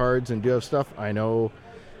cards and do have stuff. I know,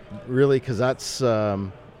 really, because that's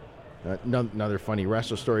another funny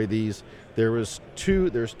wrestler story. There's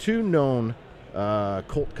two known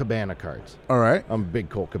Colt Cabana cards. All right, I'm a big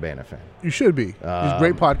Colt Cabana fan. You should be. He's a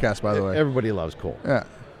great podcast, by the way. Everybody loves Colt. Yeah.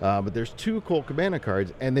 But there's two Colt Cabana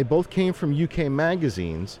cards, and they both came from UK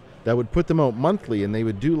magazines that would put them out monthly, and they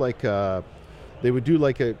would do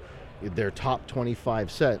their top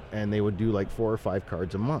 25 set, and they would do like 4 or 5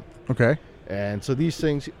 cards a month. Okay. And so these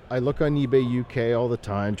things, I look on eBay UK all the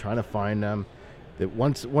time trying to find them. That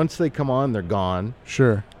once they come on, they're gone.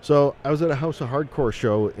 Sure. So I was at a House of Hardcore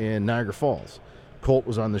show in Niagara Falls. Colt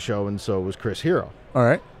was on the show, and so was Chris Hero. All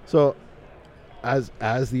right. So as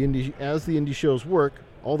the indie shows work,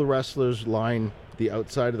 all the wrestlers line the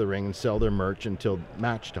outside of the ring and sell their merch until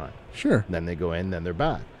match time. Sure. And then they go in, then they're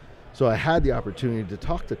back. So I had the opportunity to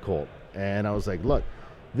talk to Colt, and I was like, look,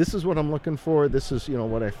 this is what I'm looking for. This is,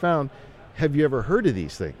 what I found. Have you ever heard of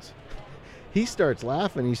these things? He starts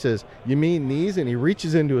laughing. He says, you mean these? And he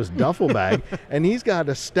reaches into his duffel bag, and he's got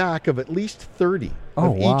a stack of at least 30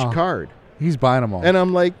 of each card. He's buying them all. And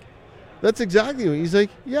I'm like, that's exactly what he's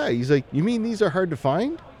like. Yeah. He's like, you mean these are hard to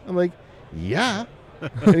find? I'm like, yeah.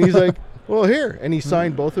 And he's like, well, here. And he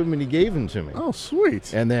signed both of them, and he gave them to me. Oh,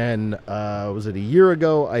 sweet. And then, was it a year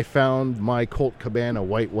ago, I found my Colt Cabana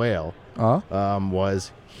White Whale.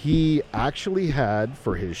 Was he actually had,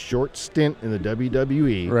 for his short stint in the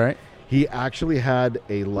WWE, right? He actually had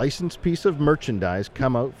a licensed piece of merchandise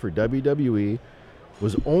come out for WWE,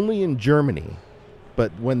 was only in Germany,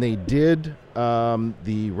 but when they did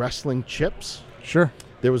the wrestling chips, sure,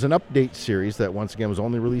 there was an update series that once again was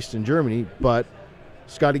only released in Germany, but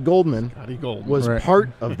Scotty Goldman was part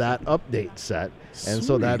of that update set. And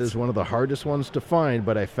so that is one of the hardest ones to find,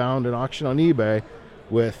 but I found an auction on eBay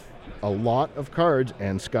with a lot of cards,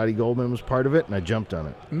 and Scotty Goldman was part of it, and I jumped on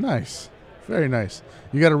it. Nice. Very nice.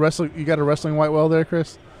 You got a wrestling white whale there,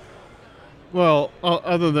 Chris? Well,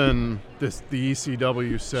 other than the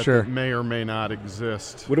ECW set that may or may not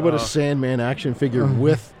exist. What about a Sandman action figure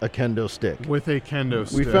with a kendo stick? With a kendo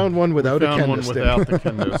stick. We found one without a kendo stick. Without the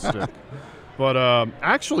kendo stick. But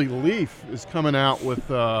actually, Leaf is coming out with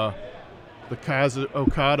the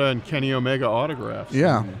Okada and Kenny Omega autographs.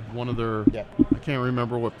 Yeah. One of their, I can't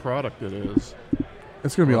remember what product it is.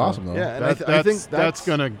 It's going to be awesome, though. Yeah, and I think that's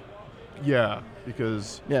going to,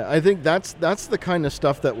 because. Yeah, I think that's the kind of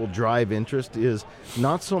stuff that will drive interest, is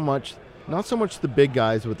not so much the big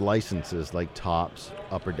guys with licenses like Topps,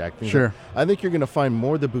 Upper Deck. Sure. I think you're going to find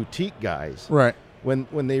more the boutique guys. Right.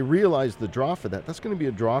 When they realize the draw for that's going to be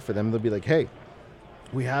a draw for them. They'll be like, hey,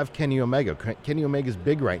 We have Kenny Omega. Kenny Omega's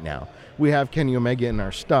big right now. We have Kenny Omega in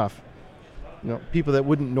our stuff. People that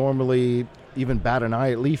wouldn't normally even bat an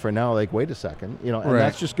eye at Leaf are now like, wait a second, and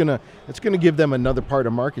that's just it's gonna give them another part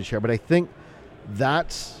of market share. But I think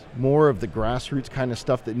that's more of the grassroots kind of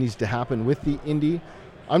stuff that needs to happen with the indie.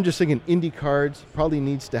 I'm just thinking indie cards probably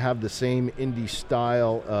needs to have the same indie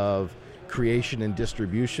style of creation and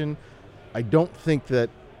distribution. I don't think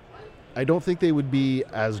they would be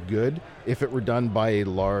as good if it were done by a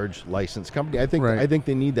large licensed company. I think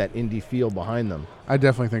they need that indie feel behind them. I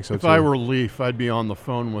definitely think so, if too. I were Leaf, I'd be on the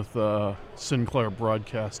phone with Sinclair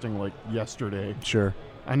Broadcasting like yesterday. Sure.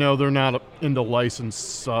 I know they're not into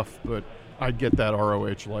licensed stuff, but I'd get that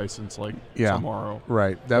ROH license tomorrow.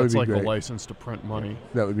 Right. That would be like great. a license to print money.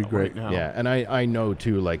 That would be great. Right now. Yeah, and I know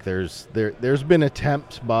too, like there's been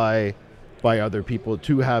attempts by other people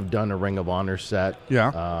to have done a Ring of Honor set.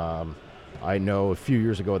 Yeah. I know a few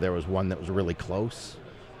years ago there was one that was really close,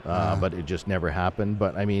 but it just never happened.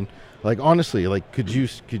 But I mean, like honestly, like could you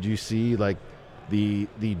see like the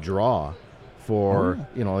draw for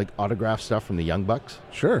like autograph stuff from the Young Bucks?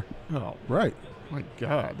 Sure. Oh, right. My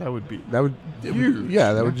God, that would huge.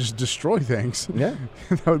 Yeah, that would just destroy things. Yeah,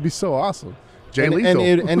 that would be so awesome. Jay and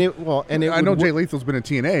Lethal. I know Jay Lethal's been in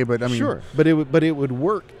TNA, but I mean, sure, but it would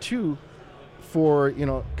work too for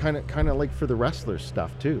kind of like for the wrestlers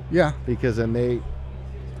stuff too. Yeah, because then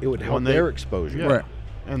it would help their exposure. Yeah. Right,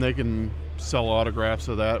 and they can sell autographs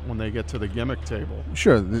of that when they get to the gimmick table.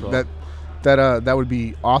 Sure, that would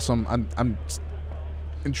be awesome. I'm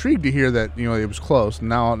intrigued to hear that it was close.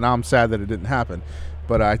 Now I'm sad that it didn't happen,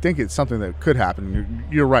 but I think it's something that could happen.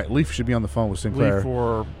 You're right. Leaf should be on the phone with Sinclair. Leaf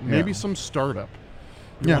or maybe some startup.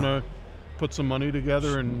 You want to put some money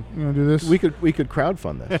together and do this? We could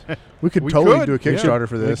crowdfund this. We could totally do a Kickstarter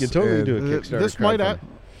for this. We could totally do a Kickstarter. This might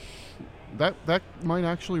that might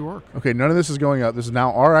actually work. Okay, none of this is going out. This is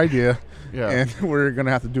now our idea. Yeah, and we're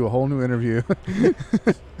gonna have to do a whole new interview.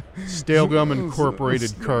 Stale Gum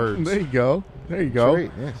Incorporated cards. There you go.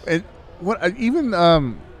 Great, yes. And what even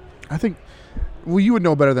I think, well, you would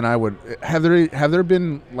know better than I would. Have there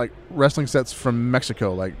been like wrestling sets from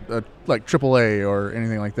Mexico, like AAA or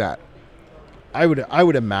anything like that? I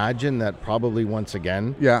would imagine that probably once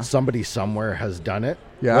again, somebody somewhere has done it.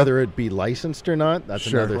 Yeah. Whether it be licensed or not, that's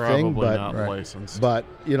another thing. Probably But not licensed. But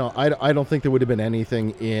I don't think there would have been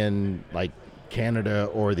anything in like Canada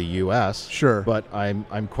or the U.S. Sure. But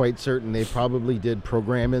I'm quite certain they probably did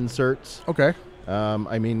program inserts. Okay.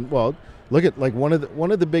 I mean, well, look at like one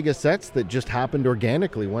of the biggest sets that just happened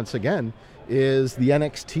organically once again is the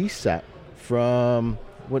NXT set from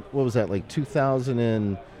what was that, like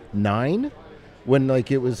 2009, when like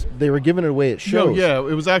they were giving it away at shows. No, yeah,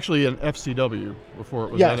 it was actually an FCW before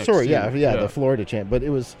it was NXT. Sorry, the Florida champ, but it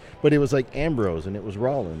was like Ambrose and it was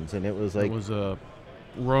Rollins and it was like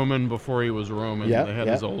Roman before he was Roman. Yeah, they had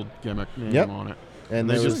his old gimmick name on it. And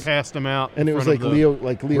they just passed him out. And it was like Leo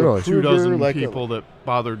really? Kruger, 2 dozen like people that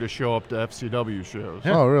bothered to show up to FCW shows.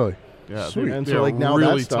 Oh, really? Yeah. Sweet. And so like now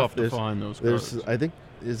really that stuff, tough to find those cards. I think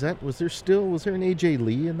was there an AJ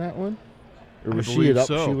Lee in that one? Or was she up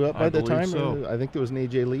by the time? So. I think there was an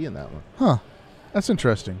AJ Lee in that one. Huh. That's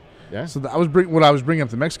interesting. Yeah. So I was bringing up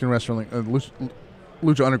the Mexican wrestling,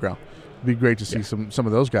 Lucha Underground. It'd be great to see some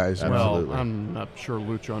of those guys. Well, I'm not sure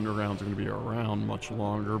Lucha Underground's going to be around much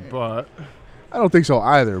longer, but I don't think so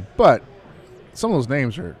either. But some of those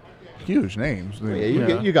names are huge names.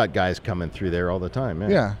 You got guys coming through there all the time.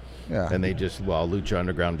 Yeah. And they Lucha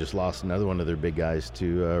Underground just lost another one of their big guys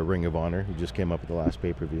to Ring of Honor, who just came up with the last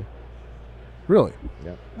pay-per-view. Really?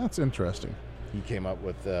 Yeah. That's interesting. He came up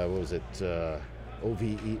with OVE.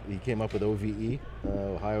 He came up with OVE,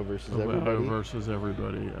 Ohio versus Everybody. Ohio versus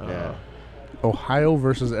Everybody. Yeah. Ohio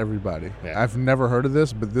versus Everybody. Yeah. I've never heard of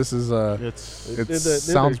this, but this is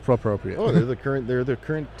sounds appropriate. Oh, they're the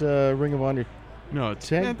current Ring of Honor. No,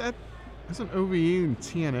 that isn't OVE and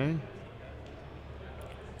TNA.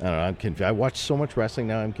 I don't know. I'm confused. I watch so much wrestling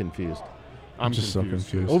now. I'm confused. I'm just so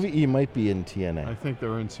confused. OVE might be in TNA. I think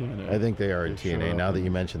they're in TNA. I think they are in TNA. Now that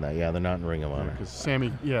you mention that, they're not in Ring of Honor. Because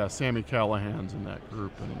Sammy Callahan's in that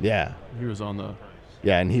group, and he was on the.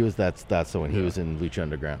 Yeah, and he was that's the one. He was in Lucha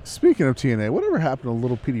Underground. Speaking of TNA, whatever happened to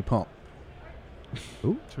Little Petey Pump?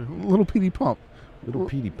 Who? Little Petey Pump. Little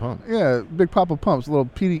Petey Pump. Yeah, Big Papa Pump's Little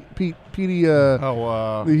Petey. He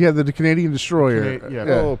had the Canadian Destroyer.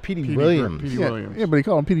 Petey Williams. Petey Williams. Yeah, but he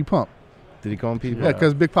called him Petey Pump. Did he call him Petey Pump? Yeah,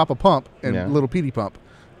 because Big Papa Pump and Little Petey Pump.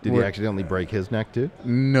 Did he accidentally break his neck too?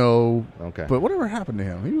 No. Okay. But whatever happened to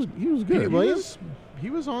him? He was good. Petey Williams? He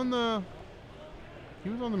was on the He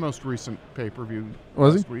was on the most recent pay-per-view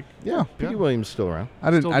Was last he? week. Yeah, Petey Williams still around.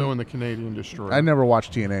 Still doing the Canadian Destroyer. I never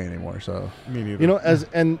watched TNA anymore, so me neither. You know,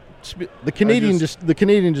 the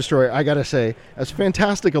Canadian Destroyer, I gotta say, as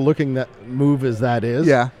fantastic a looking that move as that is,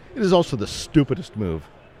 Yeah. it is also the stupidest move.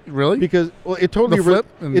 Really? Because it totally The flip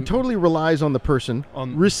it totally relies on the person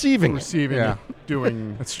receiving it. it,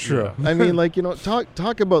 doing. That's true. I mean, like, you know,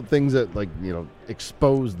 talk about things that, like, you know,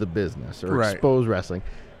 expose the business or Right. expose wrestling.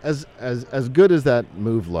 As good as that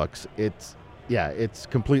move looks, it's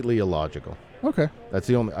completely illogical. Okay. That's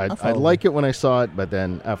the only. I follow like it when I saw it, but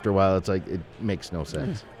then after a while, it's like it makes no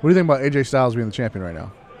sense. What do you think about AJ Styles being the champion right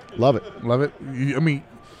now? Love it. Love it. I mean,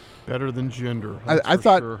 better than Jinder. I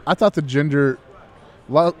thought the Jinder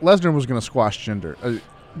Lesnar was going to squash Jinder.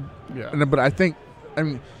 Yeah. But I think, I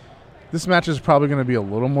mean, this match is probably going to be a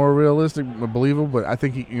little more realistic, believable. But I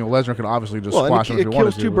think Lesnar can obviously just squash him if he wanted to. It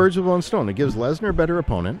kills two birds with one stone. It gives Lesnar a better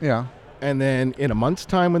opponent. Yeah. And then in a month's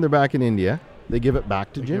time, when they're back in India, they give it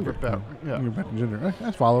back to Jinder. Yeah. Give it back to Jinder.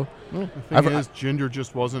 That's follow. The thing is, Jinder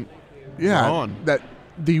just wasn't. on. That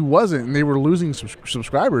he wasn't, and they were losing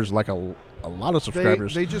subscribers, like a lot of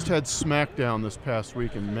subscribers. They just had SmackDown this past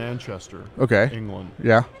week in Manchester, England.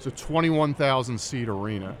 Yeah. It's a 21,000 seat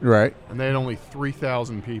arena. Right. And they had only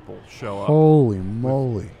 3,000 people show up. Holy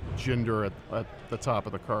moly. Jinder at the top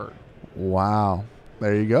of the card. Wow.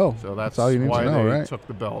 There you go. So that's all you need why to know, they right? took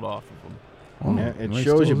the belt off of him. Oh, yeah, it nice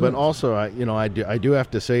shows you. tools But in. also, I do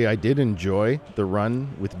have to say I did enjoy the run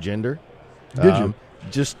with Jinder. Did you?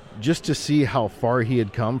 Just to see how far he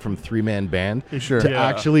had come from three-man band to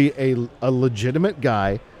actually a legitimate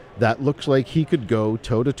guy that looks like he could go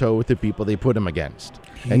toe-to-toe with the people they put him against.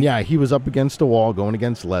 And yeah, he was up against a wall going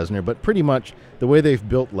against Lesnar, but pretty much the way they've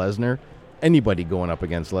built Lesnar, anybody going up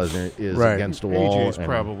against Lesnar is against a wall. AJ's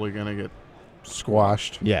probably going to get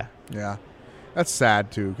squashed. Yeah. Yeah. That's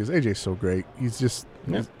sad, too, because AJ's so great. He's just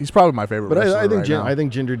he's probably my favorite wrestler I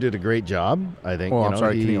think Jinder did a great job. I think I'm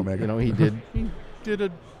sorry, Kenny Omega. He did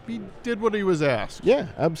he did what he was asked. Yeah,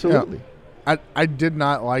 absolutely. Yeah. I did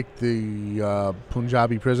not like the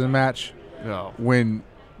Punjabi prison match. No. When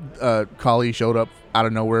Khali showed up out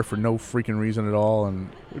of nowhere for no freaking reason at all, and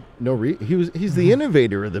he's the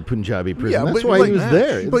innovator of the Punjabi prison. That's why he was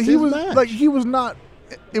there. But he was not.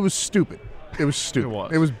 It was stupid. It was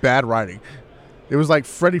stupid. It was bad writing. It was like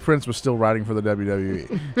Freddie Prinze was still writing for the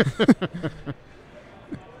WWE.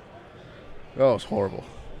 Oh, it's horrible.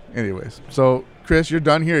 Anyways, so Chris, you're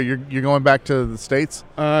done here. You're going back to the States?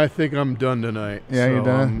 I think I'm done tonight. Yeah, so you're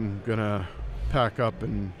done. I'm gonna pack up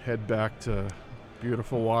and head back to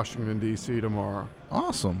beautiful Washington D.C. tomorrow.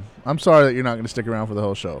 Awesome. I'm sorry that you're not going to stick around for the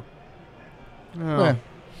whole show. No. Yeah,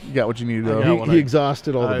 you got what you needed. Though. He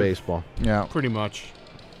exhausted all the baseball. Yeah, pretty much.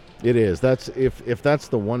 It is. That's if that's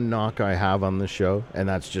the one knock I have on this show, and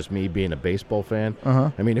that's just me being a baseball fan.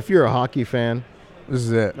 I mean, if you're a hockey fan, this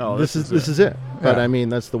is it. Oh, this is it. But Yeah. I mean,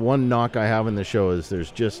 that's the one knock I have in the show is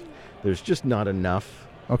there's just not enough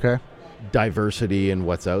diversity in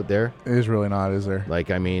what's out there. It is really not, is there?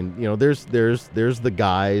 Like, I mean, there's the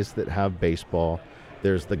guys that have baseball,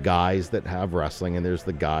 there's the guys that have wrestling, and there's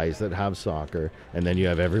the guys that have soccer, and then you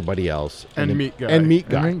have everybody else. And then- meat guy. And meat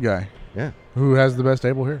guy. The meat guy. Yeah. Who has the best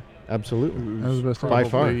table here? Absolutely. Has the best By table.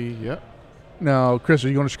 far. Yeah. No, Chris, are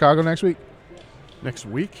you going to Chicago next week? Next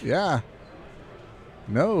week? Yeah.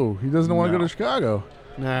 No, he doesn't want to go No. to Chicago.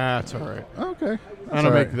 Nah, it's all right. Okay. I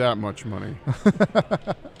don't make that much money.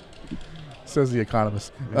 Says the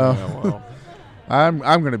Economist. Yeah, well. I'm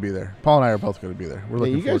going to be there. Paul and I are both going to be there. We're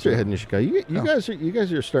looking you guys forward to are it. heading to Chicago. You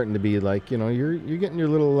guys are starting to be like, you're getting your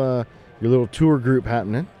little tour group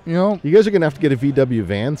happening. You guys are gonna have to get a VW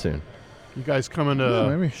van soon. You guys coming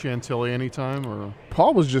to Chantilly anytime? Or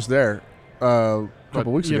Paul was just there a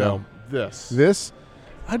couple weeks ago. This.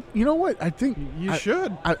 You know what? I think you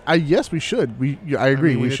should. Yes, we should. I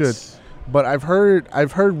agree. mean, we should. it's- But I've heard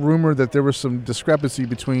rumor that there was some discrepancy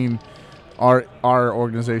between our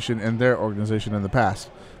organization and their organization in the past.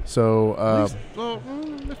 So,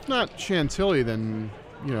 if not Chantilly, then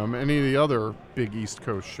any of the other big East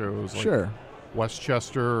Coast shows, like Sure.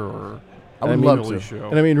 Westchester or I would love to. Show.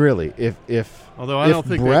 And I mean, really, if Although I don't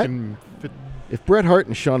think Bret, they can fit. If Bret Hart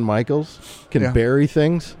and Shawn Michaels can bury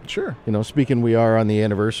things, sure. Speaking, we are on the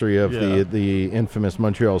anniversary of Yeah. the infamous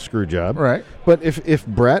Montreal screw job, right? But if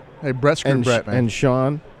Bret, Brett screwed Bret, man. and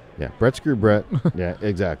Shawn, Bret screwed Bret, yeah,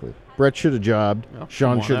 exactly. Bret should have jobbed,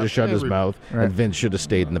 Shawn come on, should have shut his mouth, Right. and Vince should have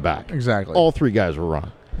stayed in the back. Exactly. All three guys were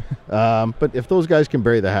wrong. But if those guys can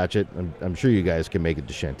bury the hatchet, I'm sure you guys can make it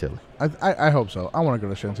to Chantilly. I hope so. I want to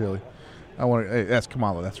go to Chantilly. Hey, that's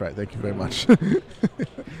Kamala. That's right. Thank you very much.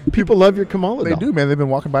 People love your Kamala. They do, man. They've been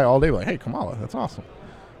walking by all day like, hey, Kamala. That's awesome.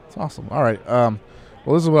 That's awesome. All right.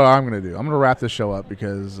 Well, this is what I'm going to do. I'm going to wrap this show up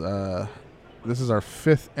because this is our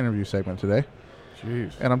 5th interview segment today.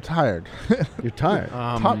 Jeez. And I'm tired. You're tired.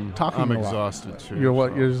 Talking I'm a lot. exhausted too. You're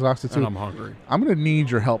what? so- You're exhausted too. And I'm hungry. I'm going to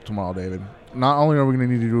need your help tomorrow, David. Not only are we going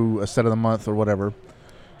to need to do a set of the month or whatever,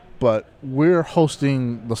 but we're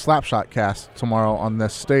hosting the Slapshot cast tomorrow on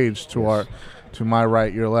this stage to my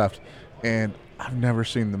right, your left, and I've never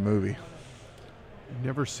seen the movie.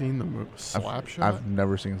 Never seen the movie Slapshot? I've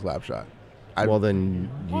never seen Slapshot. Well,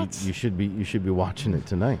 then you should be watching it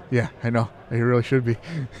tonight. Yeah, I know. I really should be.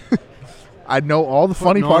 I know all the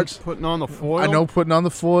funny parts. Putting on the foil. I know putting on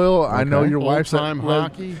the foil. I know your wife's Old-time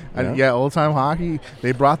hockey. Old time hockey.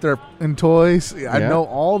 They brought their toys. I know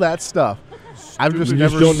all that stuff. I've just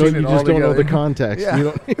never seen it all together. You just don't know the context.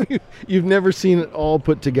 Yeah. You've never seen it all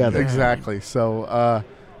put together. Exactly. So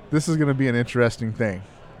this is going to be an interesting thing,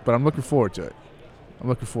 but I'm looking forward to it.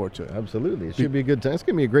 Absolutely. It should be a good time. It's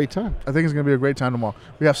going to be a great time. I think it's going to be a great time tomorrow.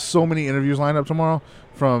 We have so many interviews lined up tomorrow.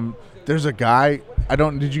 There's a guy.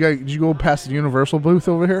 Did you go past the Universal booth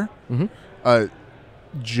over here? Mm-hmm.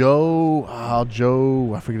 Joe.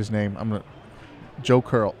 I forget his name. Joe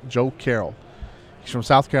Carroll. He's from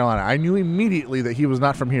South Carolina. I knew immediately that he was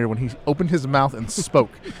not from here when he opened his mouth and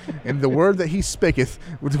spoke. And the word that he spaketh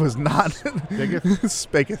was not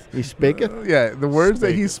spaketh. He spaketh? Yeah, the words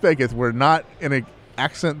that he spaketh were not in an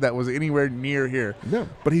accent that was anywhere near here. No.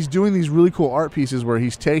 But he's doing these really cool art pieces where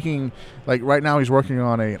he's taking, like right now he's working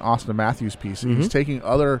on an Austin Matthews piece. And he's taking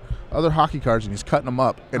other hockey cards and he's cutting them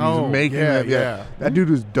up. And he's making them. Yeah. That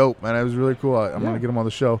dude was dope, man. It was really cool. I'm going to get him on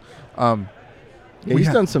the show.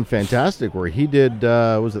 He's done some fantastic work. He did,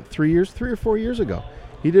 was it 3 or 4 years ago?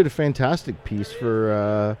 He did a fantastic piece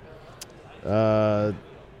for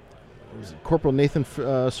Corporal Nathan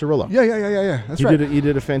Cirillo. Yeah. That's right. He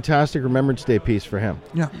did a fantastic Remembrance Day piece for him.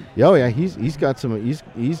 Yeah. Oh yeah. He's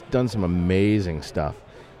done some amazing stuff.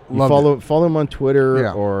 You Loved follow him on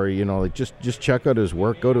Twitter or just check out his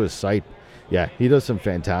work. Go to his site. Yeah, he does some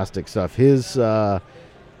fantastic stuff. He's done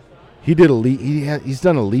a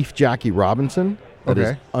Leaf Jackie Robinson. That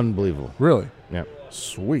is unbelievable. Really? Yeah.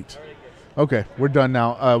 Sweet. Okay, we're done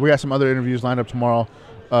now. We got some other interviews lined up tomorrow,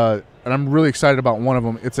 and I'm really excited about one of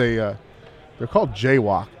them. It's they're called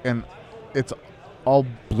Jaywalk, and it's all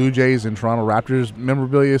Blue Jays and Toronto Raptors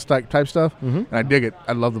memorabilia type stuff, and I dig it.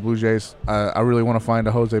 I love the Blue Jays. I really want to find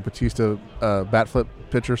a Jose Bautista bat flip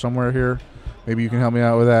picture somewhere here. Maybe you can help me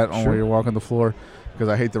out with that on where you're walking the floor. Because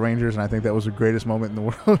I hate the Rangers, and I think that was the greatest moment in the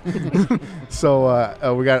world.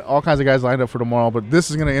 So we got all kinds of guys lined up for tomorrow, but this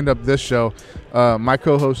is going to end up this show. My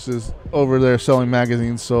co-host is over there selling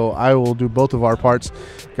magazines, so I will do both of our parts.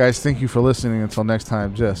 Guys, thank you for listening. Until next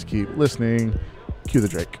time, just keep listening. Cue the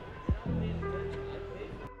Drake.